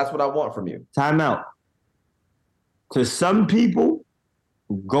 because that's what I want from you. Time out. To some people,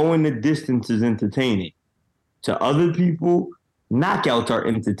 going the distance is entertaining. To other people, knockouts are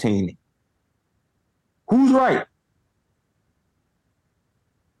entertaining. Who's right?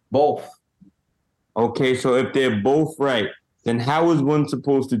 Both. Okay, so if they're both right, then how is one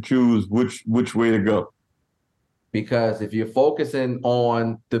supposed to choose which way to go? Because if you're focusing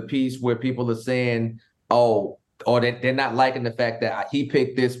on the piece where people are saying, or they're not liking the fact that he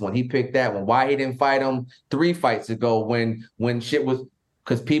picked this one, he picked that one, why he didn't fight him 3 fights ago when shit was,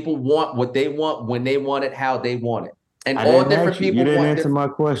 because people want what they want when they want it, how they want it. And all different people want. You didn't answer my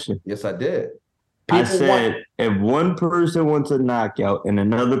question. Yes, I did. I said, if one person wants a knockout and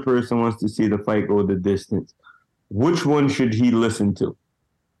another person wants to see the fight go the distance, which one should he listen to?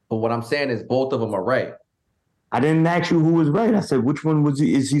 But what I'm saying is both of them are right. I didn't ask you who was right. I said, which one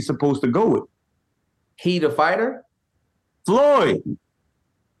is he supposed to go with? He the fighter? Floyd.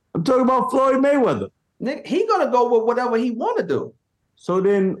 I'm talking about Floyd Mayweather. Nigga, he gonna go with whatever he want to do. So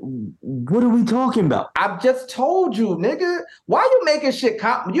then, what are we talking about? I've just told you, nigga. Why you making shit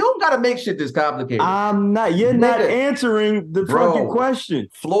you don't gotta make shit this complicated. I'm not. You're not answering the fucking question.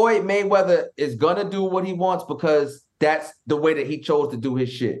 Floyd Mayweather is gonna do what he wants because that's the way that he chose to do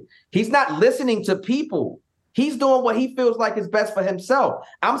his shit. He's not listening to people. He's doing what he feels like is best for himself.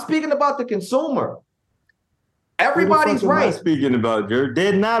 I'm speaking about the consumer. Everybody's right. I'm speaking about, Jared.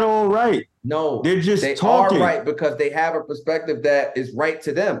 They're not all right. No, they're just they talking. Are right because they have a perspective that is right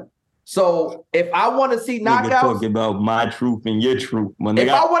to them. So if I want to see knockouts, talking about my truth and your truth. If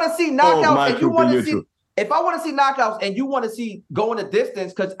I want to see knockouts and you want to see, if I want to see knockouts and you want to see going the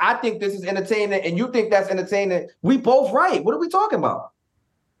distance, because I think this is entertaining and you think that's entertaining, we both right. What are we talking about?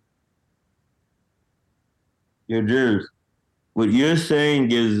 Your Jews. What you're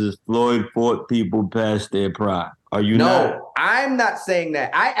saying is Floyd fought people past their prime. Are you not? No, I'm not saying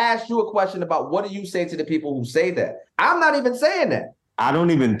that. I asked you a question about what do you say to the people who say that? I'm not even saying that. I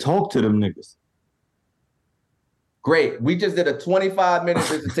don't even talk to them niggas. Great. We just did a 25-minute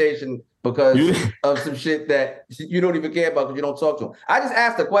dissertation because of some shit that you don't even care about because you don't talk to them. I just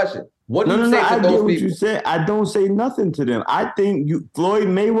asked a question. What do you say to those people? What you said. I don't say nothing to them. I think Floyd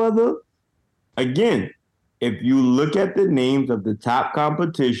Mayweather, again, if you look at the names of the top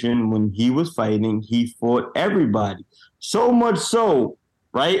competition when he was fighting, he fought everybody. So much so,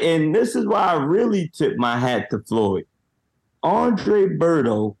 right? And this is why I really tip my hat to Floyd. Andre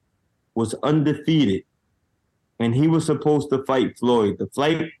Berto was undefeated, and he was supposed to fight Floyd.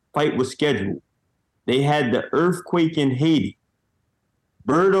 The fight was scheduled. They had the earthquake in Haiti.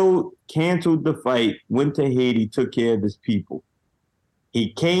 Berto canceled the fight, went to Haiti, took care of his people.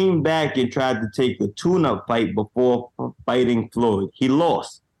 He came back and tried to take a tune-up fight before fighting Floyd. He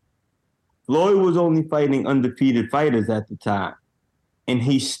lost. Floyd was only fighting undefeated fighters at the time. And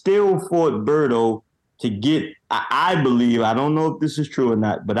he still fought Berto to get, I believe, I don't know if this is true or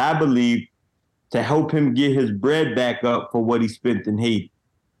not, but I believe to help him get his bread back up for what he spent in Haiti.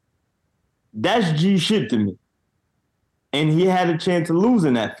 That's G shit to me. And he had a chance of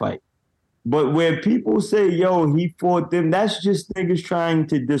losing that fight. But where people say, yo, he fought them, that's just niggas trying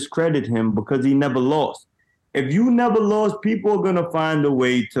to discredit him because he never lost. If you never lost, people are going to find a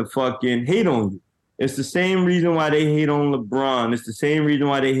way to fucking hate on you. It's the same reason why they hate on LeBron. It's the same reason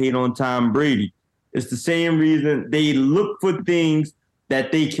why they hate on Tom Brady. It's the same reason they look for things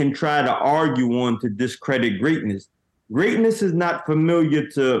that they can try to argue on to discredit greatness. Greatness is not familiar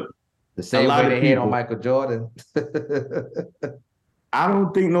to the same way they hate on Michael Jordan. I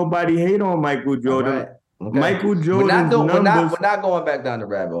don't think nobody hate on Michael Jordan. Right. Okay. Michael Jordan's numbers. We're not going back down the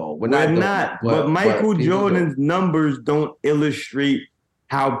rabbit hole. We're not. But Michael Jordan's numbers don't illustrate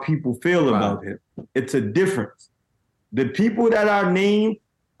how people feel about him. It's a difference. The people that are named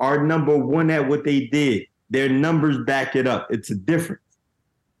are number one at what they did. Their numbers back it up. It's a difference.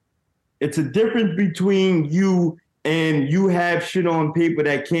 It's a difference between you and you have shit on paper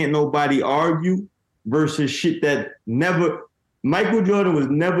that can't nobody argue versus shit that never. Michael Jordan was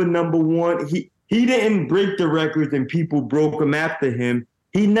never number one. He didn't break the records and people broke them after him.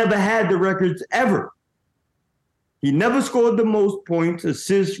 He never had the records ever. He never scored the most points,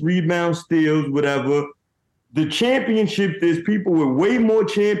 assists, rebounds, steals, whatever. The championship, there's people with way more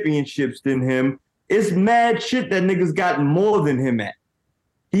championships than him. It's mad shit that niggas got more than him at.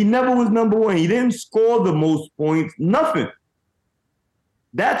 He never was number one. He didn't score the most points, nothing.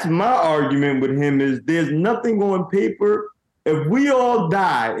 That's my argument with him is there's nothing on paper. If we all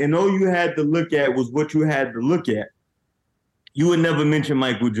die and all you had to look at was what you had to look at, you would never mention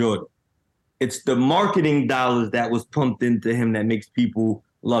Michael Jordan. It's the marketing dollars that was pumped into him that makes people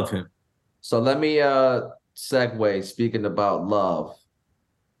love him. So let me segue, speaking about love.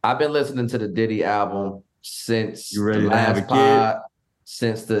 I've been listening to the Diddy album since You ready the to have last a pod, kid?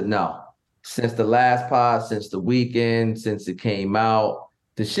 since the last pod, since the weekend, since it came out.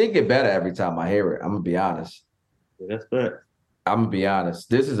 The shit get better every time I hear it. I'm gonna be honest. Yeah, that's that. I'm gonna be honest.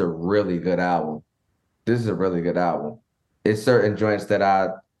 This is a really good album. It's certain joints that I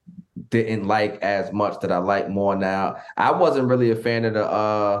didn't like as much that I like more now. I wasn't really a fan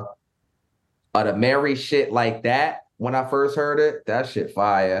of the Mary shit like that when I first heard it. That shit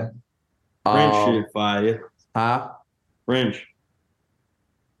fire. French shit fire. Huh? French.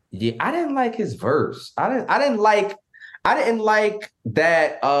 Yeah, I didn't like his verse. I didn't like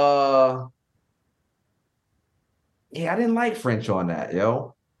that I didn't like French on that,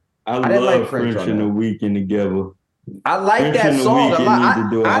 yo. I didn't love like French French on in that. the Weekend together. I like French that and The song a Weeknd lot. need to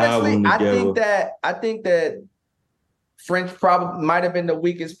do an Honestly, album I think that French probably might have been the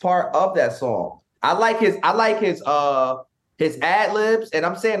weakest part of that song. I like his ad libs, and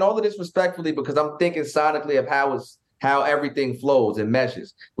I'm saying all of this respectfully because I'm thinking sonically of how everything flows and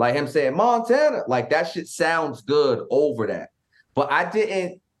meshes. Like him saying Montana, like that shit sounds good over that. But I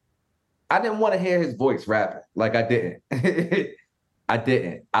didn't want to hear his voice rapping. Like I didn't. I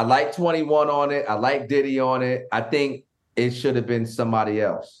didn't. I like 21 on it. I like Diddy on it. I think it should have been somebody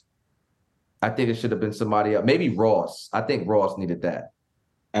else. Maybe Ross. I think Ross needed that.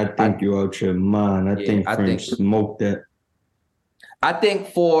 I think you're out your mind. I think French smoked that. I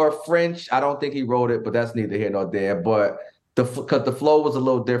think for French, I don't think he wrote it, but that's neither here nor there. But because the flow was a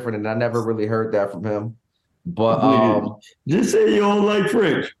little different, and I never really heard that from him. But just say you don't like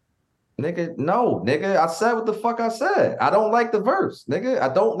French. Nigga, I said what the fuck I said. I don't like the verse, nigga.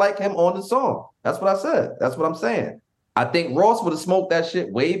 I don't like him on the song. That's what I said. That's what I'm saying. I think Ross would have smoked that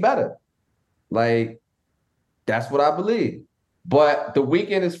shit way better. Like, that's what I believe. But The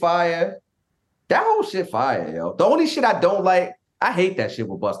Weeknd is fire. That whole shit fire, yo. The only shit I don't like, I hate that shit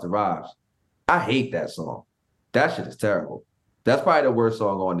with Busta Rhymes. I hate that song. That shit is terrible. That's probably the worst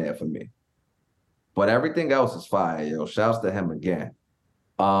song on there for me. But everything else is fire, yo. Shouts to him again.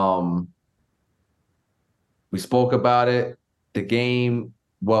 We spoke about it. The game,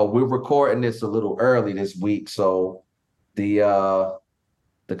 well, we're recording this a little early this week, so the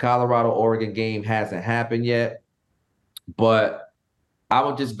Colorado-Oregon game hasn't happened yet. But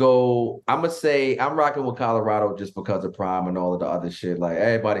I'm gonna say I'm rocking with Colorado just because of Prime and all of the other shit. Like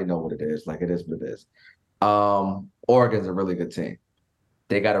everybody know what it is. Like it is what it is. Oregon's a really good team.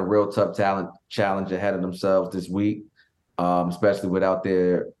 They got a real tough talent challenge ahead of themselves this week, especially without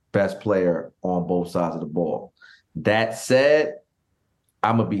their best player on both sides of the ball. That said,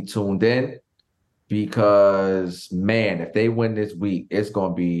 I'm gonna be tuned in because man, if they win this week, it's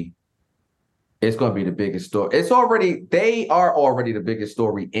gonna be the biggest story. They are already the biggest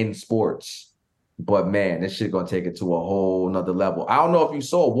story in sports, but man, this shit gonna take it to a whole nother level. I don't know if you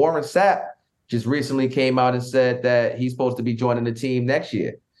saw Warren Sapp just recently came out and said that he's supposed to be joining the team next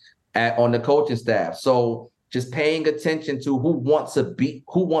year on the coaching staff. So just paying attention to who wants to be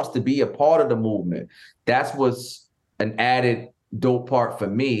a part of the movement. That's what's an added dope part for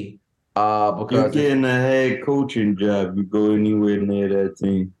me. Because you're getting a head coaching job, you go anywhere near that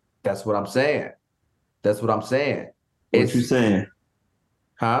team. That's what I'm saying. What you saying?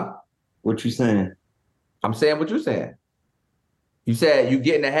 Huh? What you saying? I'm saying what you're saying. You said you're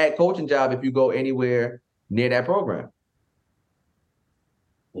getting a head coaching job if you go anywhere near that program.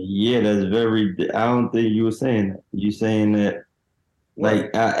 Yeah, that's I don't think you were saying that. You saying that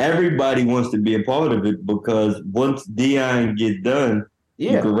like everybody wants to be a part of it because once Dion gets done,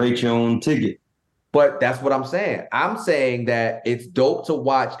 you can rate your own ticket. But that's what I'm saying. I'm saying that it's dope to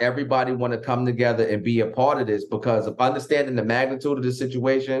watch everybody want to come together and be a part of this because of understanding the magnitude of the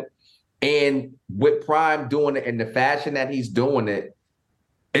situation And with Prime doing it in the fashion that he's doing it,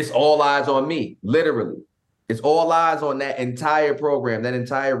 it's all eyes on me, literally. It's all eyes on that entire program, that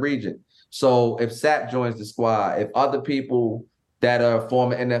entire region. So if Sapp joins the squad, if other people that are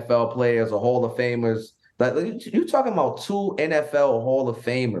former NFL players or Hall of Famers, like you're talking about 2 NFL Hall of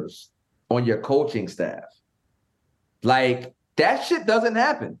Famers on your coaching staff. Like, that shit doesn't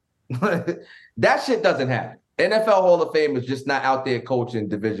happen. That shit doesn't happen. NFL Hall of Fame is just not out there coaching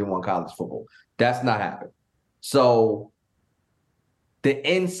Division I college football. That's not happening. So the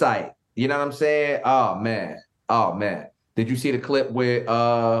insight, you know what I'm saying? Oh man. Did you see the clip with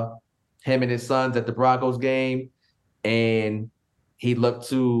him and his sons at the Broncos game? And he looked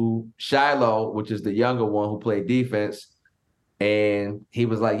to Shiloh, which is the younger one who played defense, and he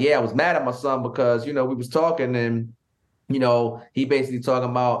was like, yeah, I was mad at my son because, we was talking, and he basically talking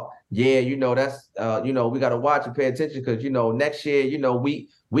about, yeah, that's, we got to watch and pay attention because, next year,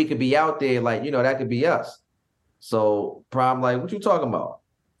 we could be out there, like, that could be us. So Prime like, what you talking about?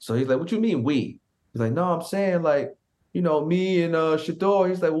 So he's like, what you mean we? He's like, no, I'm saying like, me and Shador.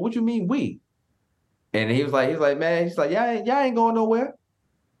 He's like, well, what you mean we? And he was like, man, he's like, y'all ain't going nowhere.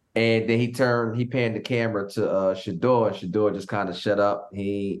 And then he panned the camera to Shador, and Shador just kind of shut up.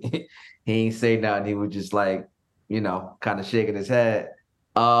 He ain't say nothing. He was just like, kind of shaking his head.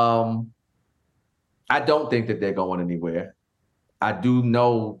 I don't think that they're going anywhere. I do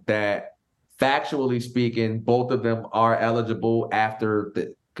know that, factually speaking, both of them are eligible after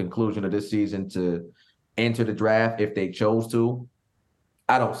the conclusion of this season to enter the draft if they chose to.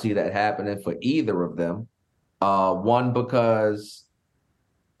 I don't see that happening for either of them. One, because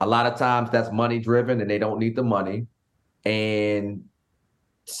a lot of times that's money driven and they don't need the money. And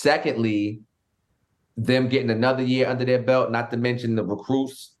secondly, them getting another year under their belt, not to mention the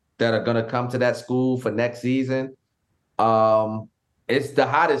recruits that are going to come to that school for next season. It's the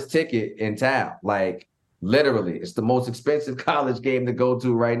hottest ticket in town. Like, literally, it's the most expensive college game to go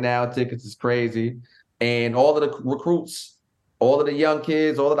to right now. Tickets is crazy. And all of the recruits, all of the young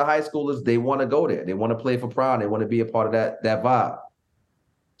kids, all of the high schoolers, they want to go there. They want to play for Prime. They want to be a part of that vibe.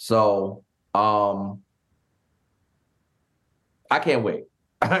 So I can't wait.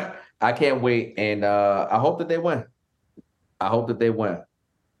 I can't wait. And I hope that they win.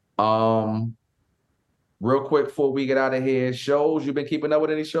 Real quick before we get out of here, shows, you been keeping up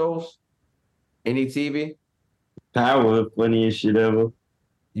with any shows? Any TV? Power, funniest shit ever.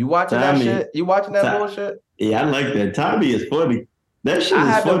 You watching that shit? You watching that bullshit? Yeah, I like that. Tommy is funny. That shit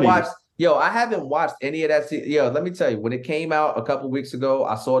is funny. I haven't watched any of that. Yo, let me tell you, when it came out a couple weeks ago,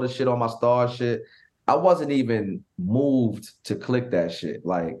 I saw the shit on my Star shit. I wasn't even moved to click that shit.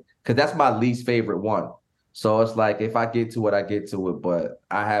 Like, because that's my least favorite one. So it's like, if I get to it, I get to it, but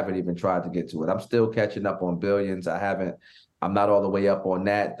I haven't even tried to get to it. I'm still catching up on Billions. I'm not all the way up on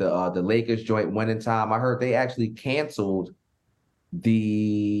that. The Lakers joint winning time, I heard they actually canceled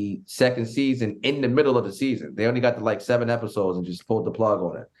the second season in the middle of the season. They only got to like 7 episodes and just pulled the plug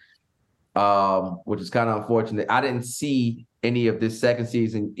on it, which is kind of unfortunate. I didn't see any of this second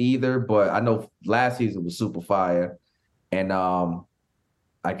season either, but I know last season was super fire. And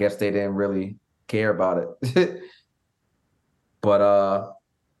I guess they didn't really care about it. But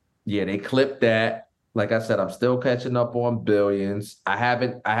yeah, they clipped that. Like I said, I'm still catching up on Billions. I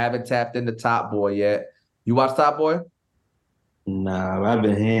haven't tapped into Top Boy yet. You watch Top Boy? Nah, I've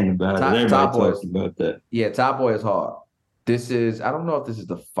been hearing about it. Everybody talks about that. Yeah, Top Boy is hard. I don't know if this is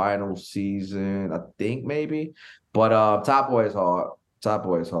the final season. I think maybe. But Top Boy is hard. Top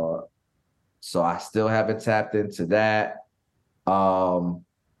Boy is hard. So I still haven't tapped into that. Lot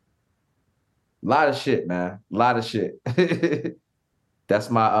of shit, man. A lot of shit. That's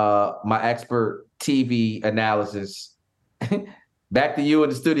my expert TV analysis. Back to you in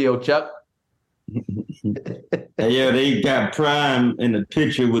the studio, Chuck. Yeah, they got Prime in the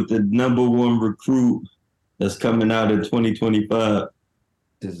picture with the #1 recruit that's coming out in 2025.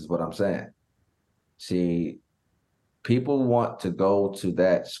 This is what I'm saying. See, people want to go to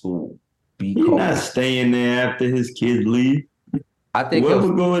that school. He's not staying there after his kids leave. I think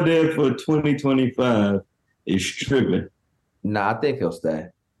whoever going there for 2025 is tripping. Nah, I think he'll stay.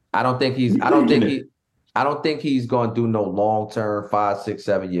 I don't think he's going to do no long-term 5, 6,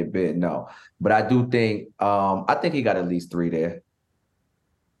 7 year bid. No, but I do think I think he got at least 3 there.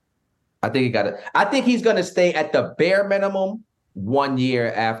 I think he's going to stay at the bare minimum 1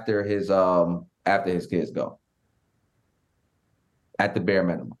 year after his kids go. At the bare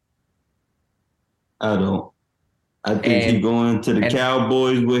minimum. I think he's going to the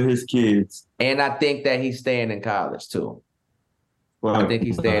Cowboys with his kids. And I think that he's staying in college too. I think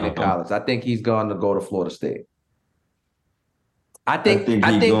he's staying in college. I think he's going to go to Florida State. I think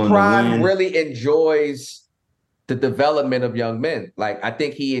Prime really enjoys the development of young men. Like, I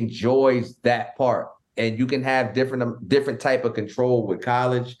think he enjoys that part. And you can have different type of control with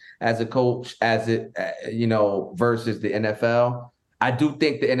college as a coach, versus the NFL. I do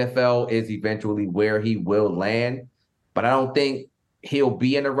think the NFL is eventually where he will land, but I don't think he'll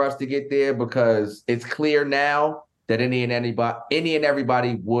be in a rush to get there because it's clear now that any and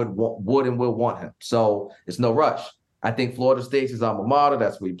everybody would and will want him. So it's no rush. I think Florida State's his alma mater.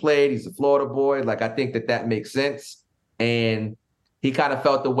 That's where he played. He's a Florida boy. Like, I think that makes sense. And he kind of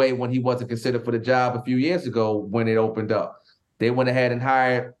felt the way when he wasn't considered for the job a few years ago when it opened up. They went ahead and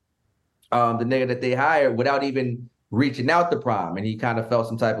hired the nigga that they hired without even reaching out to Prime. And he kind of felt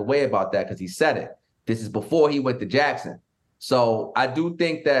some type of way about that because he said it. This is before he went to Jackson. So I do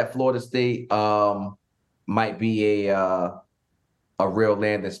think that Florida State might be a real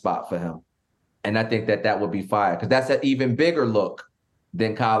landing spot for him. And I think that would be fire because that's an even bigger look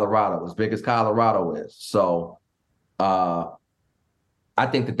than Colorado, as big as Colorado is. So I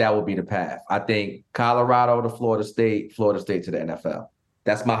think that would be the path. I think Colorado to Florida State to the NFL.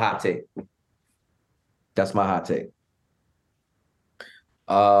 That's my hot take.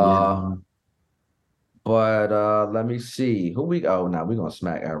 But let me see who we're gonna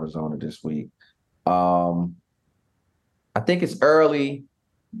smack Arizona this week. I think it's early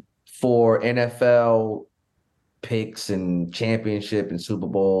for NFL picks and championship and Super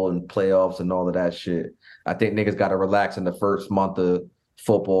Bowl and playoffs and all of that shit. I think niggas got to relax in the first month of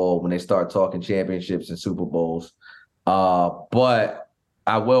football when they start talking championships and Super Bowls. But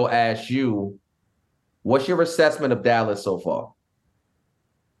I will ask you, what's your assessment of Dallas so far?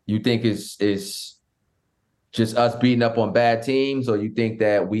 You think it's just us beating up on bad teams, or you think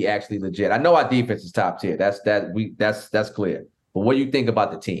that we actually legit? I know our defense is top tier. That's clear. But what do you think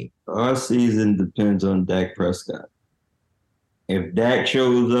about the team? Our season depends on Dak Prescott. If Dak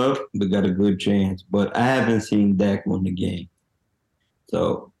shows up, we got a good chance. But I haven't seen Dak win the game.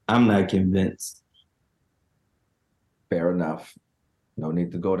 So I'm not convinced. Fair enough. No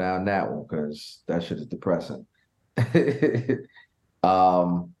need to go down that one because that shit is depressing.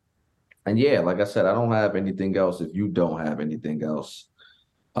 And yeah, like I said, I don't have anything else if you don't have anything else.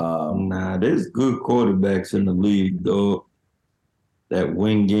 There's good quarterbacks in the league, though, that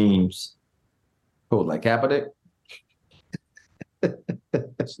win games. Who, like Kaepernick?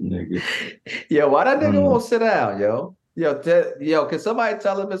 This nigga. Yo, why that nigga won't sit down, yo? Yo, can somebody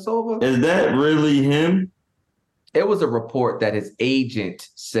tell him it's over? Is that really him? It was a report that his agent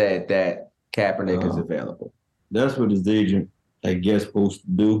said that Kaepernick is available. That's what his agent, I guess, supposed to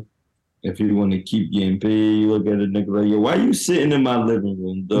do. If you want to keep getting paid, you look at a nigga like, yo, why you sitting in my living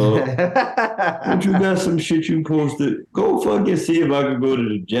room, dog? Don't you got some shit you posted? Go fucking see if I can go to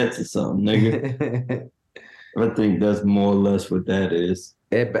the Jets or something, nigga. I think that's more or less what that is.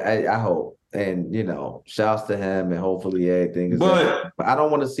 I hope. And, shouts to him, and hopefully everything is but I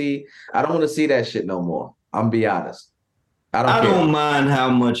don't want to see that shit no more. I'm gonna be honest. I don't mind how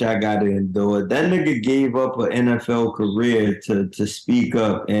much I got to endure. That nigga gave up an NFL career to speak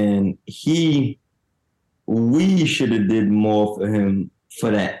up, and we should have did more for him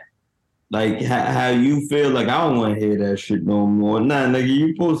for that. Like, how you feel, like, I don't want to hear that shit no more. Nah, nigga,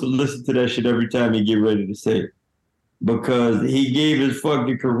 you supposed to listen to that shit every time you get ready to say it. Because he gave his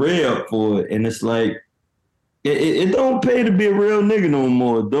fucking career up for it, and it's like, it don't pay to be a real nigga no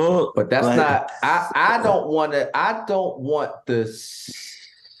more, dog. But that's not. I don't want the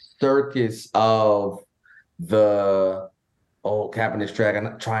circus of the Kaepernick's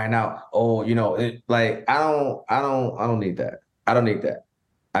trying out. I don't need that. I don't need that.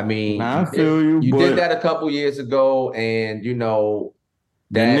 I mean, I feel you. You did that a couple years ago, and that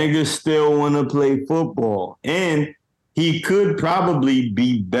the niggas still want to play football, and he could probably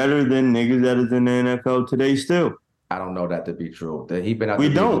be better than niggas that is in the NFL today still. I don't know that to be true. That he been out we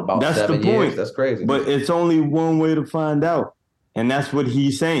the don't. About that's 7 the point. Years. That's crazy. But it's only one way to find out, and that's what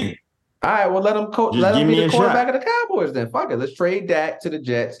he's saying. All right, well, let him be the quarterback of the Cowboys then. Fuck it. Let's trade Dak to the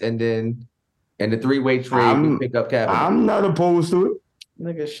Jets, and then in the three-way trade, we pick up Kaepernick. I'm not opposed to it.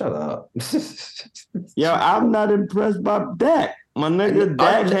 Nigga, shut up. Yo, I'm not impressed by Dak. My nigga,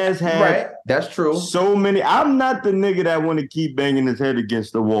 Dak has had right. That's true. So many. I'm not the nigga that want to keep banging his head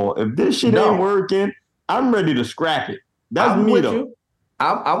against the wall. If this shit ain't working, I'm ready to scrap it. That's me though.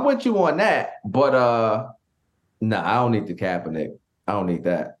 I'm with you on that, but I don't need the Kaepernick. I don't need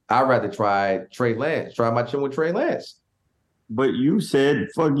that. I'd rather try Trey Lance. Try my chin with Trey Lance. But you said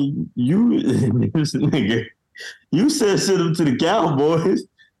fucking you, this nigga. You said send him to the Cowboys.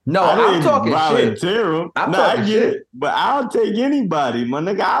 No, I'm talking shit. I get it, but I'll take anybody, my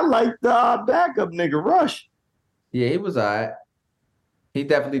nigga. I like the backup nigga Rush. Yeah, he was all right. He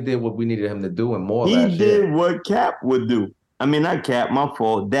definitely did what we needed him to do and more He last did year. what Cap would do. I mean, not Cap, my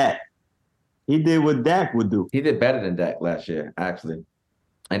fault, Dak. He did what Dak would do. He did better than Dak last year, actually,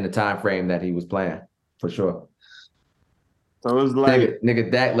 in the time frame that he was playing, for sure. So it's like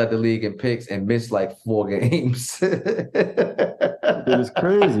nigga Dak led the league in picks and missed like 4 games. it is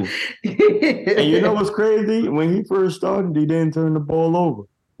crazy. And you know what's crazy? When he first started, he didn't turn the ball over.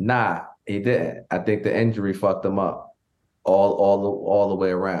 Nah, he didn't. I think the injury fucked him up all the way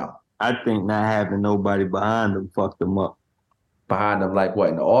around. I think not having nobody behind him fucked him up. Behind him, like what,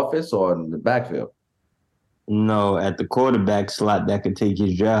 in the office or in the backfield? No, at the quarterback slot that could take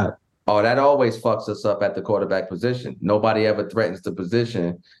his job. Oh, that always fucks us up at the quarterback position. Nobody ever threatens the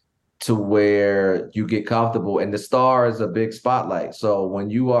position to where you get comfortable. And the star is a big spotlight. So when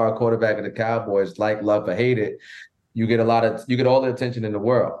you are a quarterback of the Cowboys, like, love, or hate it, you get all the attention in the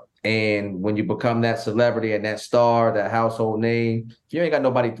world. And when you become that celebrity and that star, that household name, if you ain't got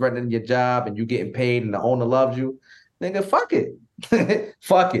nobody threatening your job and you getting paid and the owner loves you, nigga, fuck it.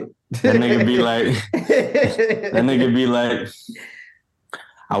 Fuck it. That nigga be like,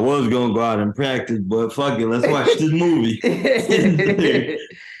 I was gonna go out and practice, but fuck it, let's watch this movie. Nigga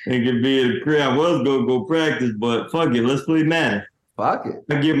be in the crib. I was gonna go practice, but fuck it, let's play Madden. Fuck it.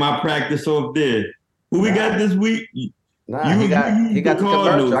 I get my practice off there. Who we got this week? Nah, he got the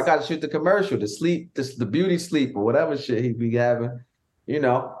commercial. I got to shoot the commercial, the beauty sleep or whatever shit he be having. You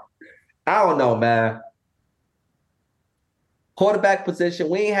know, I don't know, man. Quarterback position,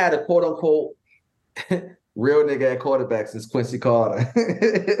 we ain't had a quote unquote real nigga at quarterback since Quincy Carter.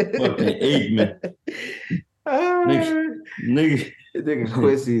 Fucking Aikman. Nigga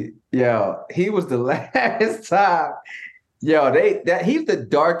Quincy, yo, he was the last time. Yo, he's the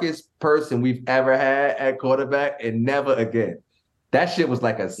darkest person we've ever had at quarterback, and never again. That shit was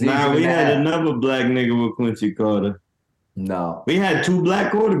like a season. Nah, we had another black nigga with Quincy Carter. No, we had 2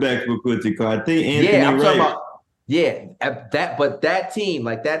 black quarterbacks with Quincy Carter. I think Anthony I'm Wright. talking about, but that team,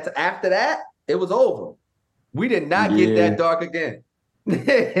 like that, after that, it was over. We did not get that dark again.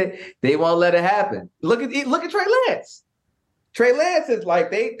 They won't let it happen. Look at Trey Lance. Trey Lance is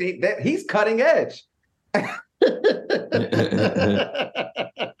like he's cutting edge.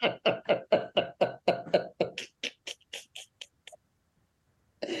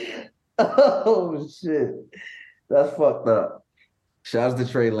 Oh shit, that's fucked up. Shouts to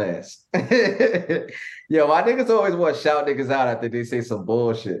Trey Lance. Yo, my niggas always want to shout niggas out after they say some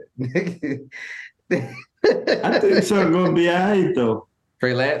bullshit. I think something gonna be alright though.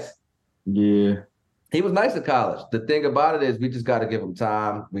 Trey Lance? Yeah. He was nice in college. The thing about it is we just got to give him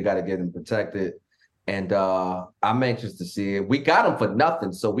time. We got to get him protected. And I'm anxious to see it. We got him for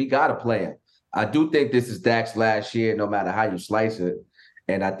nothing, so we got to play him. I do think this is Dak's last year, no matter how you slice it.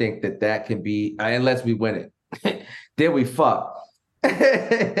 And I think that can be, unless we win it, then we fuck.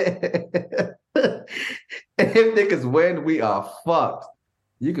 If niggas win, we are fucked.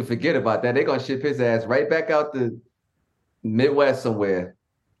 You can forget about that. They're going to ship his ass right back out the Midwest somewhere,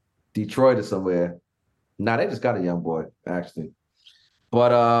 Detroit or somewhere. Nah, they just got a young boy, actually.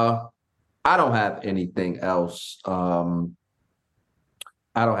 But I don't have anything else. I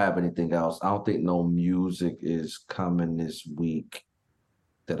don't think no music is coming this week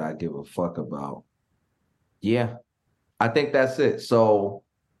that I give a fuck about. Yeah, I think that's it. So,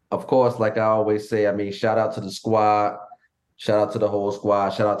 of course, like I always say, I mean, shout out to the squad. Shout out to the whole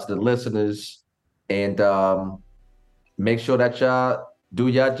squad. Shout out to the listeners. And make sure that y'all do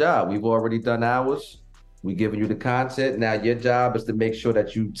your job. We've already done ours. We're giving you the content. Now your job is to make sure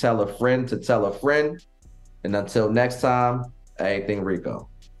that you tell a friend to tell a friend. And until next time, everything Rico.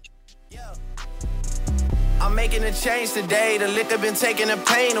 I'm making a change today. The liquor been taking the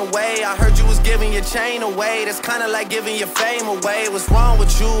pain away. I heard you was giving your chain away. That's kind of like giving your fame away. What's wrong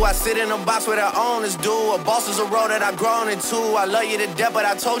with you? I sit in a box where the owners do. A boss is a role that I've grown into. I love you to death, but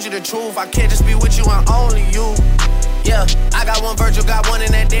I told you the truth. I can't just be with you and only you. Yeah, I got one Virgil, got one,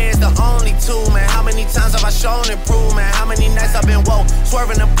 and that day is the only 2, man. How many times have I shown improvement? Man? How many nights I've been woke,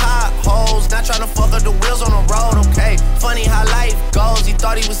 swerving the potholes, not trying to fuck up the wheels on the road, okay? Funny how life goes, he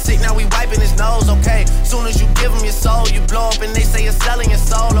thought he was sick, now we wiping his nose, okay? Soon as you give him your soul, you blow up and they say you're selling your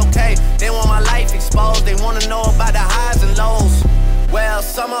soul, okay? They want my life exposed, they wanna know about the highs and lows. Well,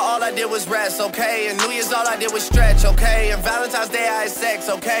 summer all I did was rest, okay? And New Year's all I did was stretch, okay? And Valentine's Day I had sex,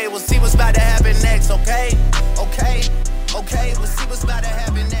 okay? We'll see what's about to happen next, okay? Okay, okay, we'll see what's about to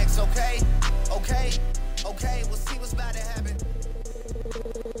happen next, okay? Okay, okay, we'll see what's about to happen.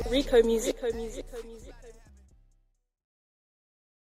 Rico music.